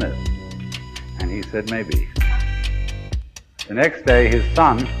great, isn't it?" And he said, "Maybe." The next day, his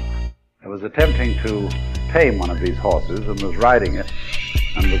son was attempting to tame one of these horses and was riding it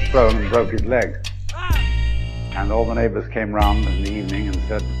and was thrown and broke his leg. And all the neighbors came round in the evening and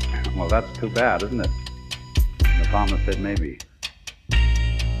said, "Well, that's too bad, isn't it?" And the farmer said, "Maybe."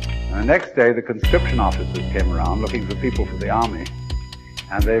 And the next day, the conscription officers came around looking for people for the army,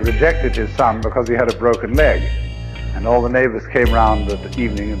 and they rejected his son because he had a broken leg. And all the neighbors came round at the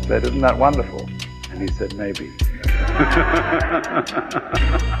evening and said, "Isn't that wonderful?" And he said, "Maybe."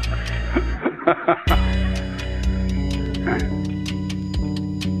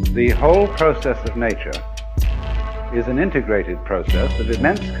 The whole process of nature is an integrated process of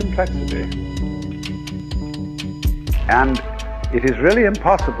immense complexity. And it is really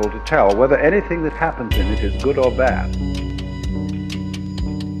impossible to tell whether anything that happens in it is good or bad.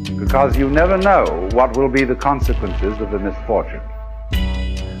 Because you never know what will be the consequences of a misfortune.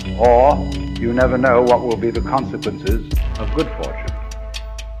 Or you never know what will be the consequences of good fortune.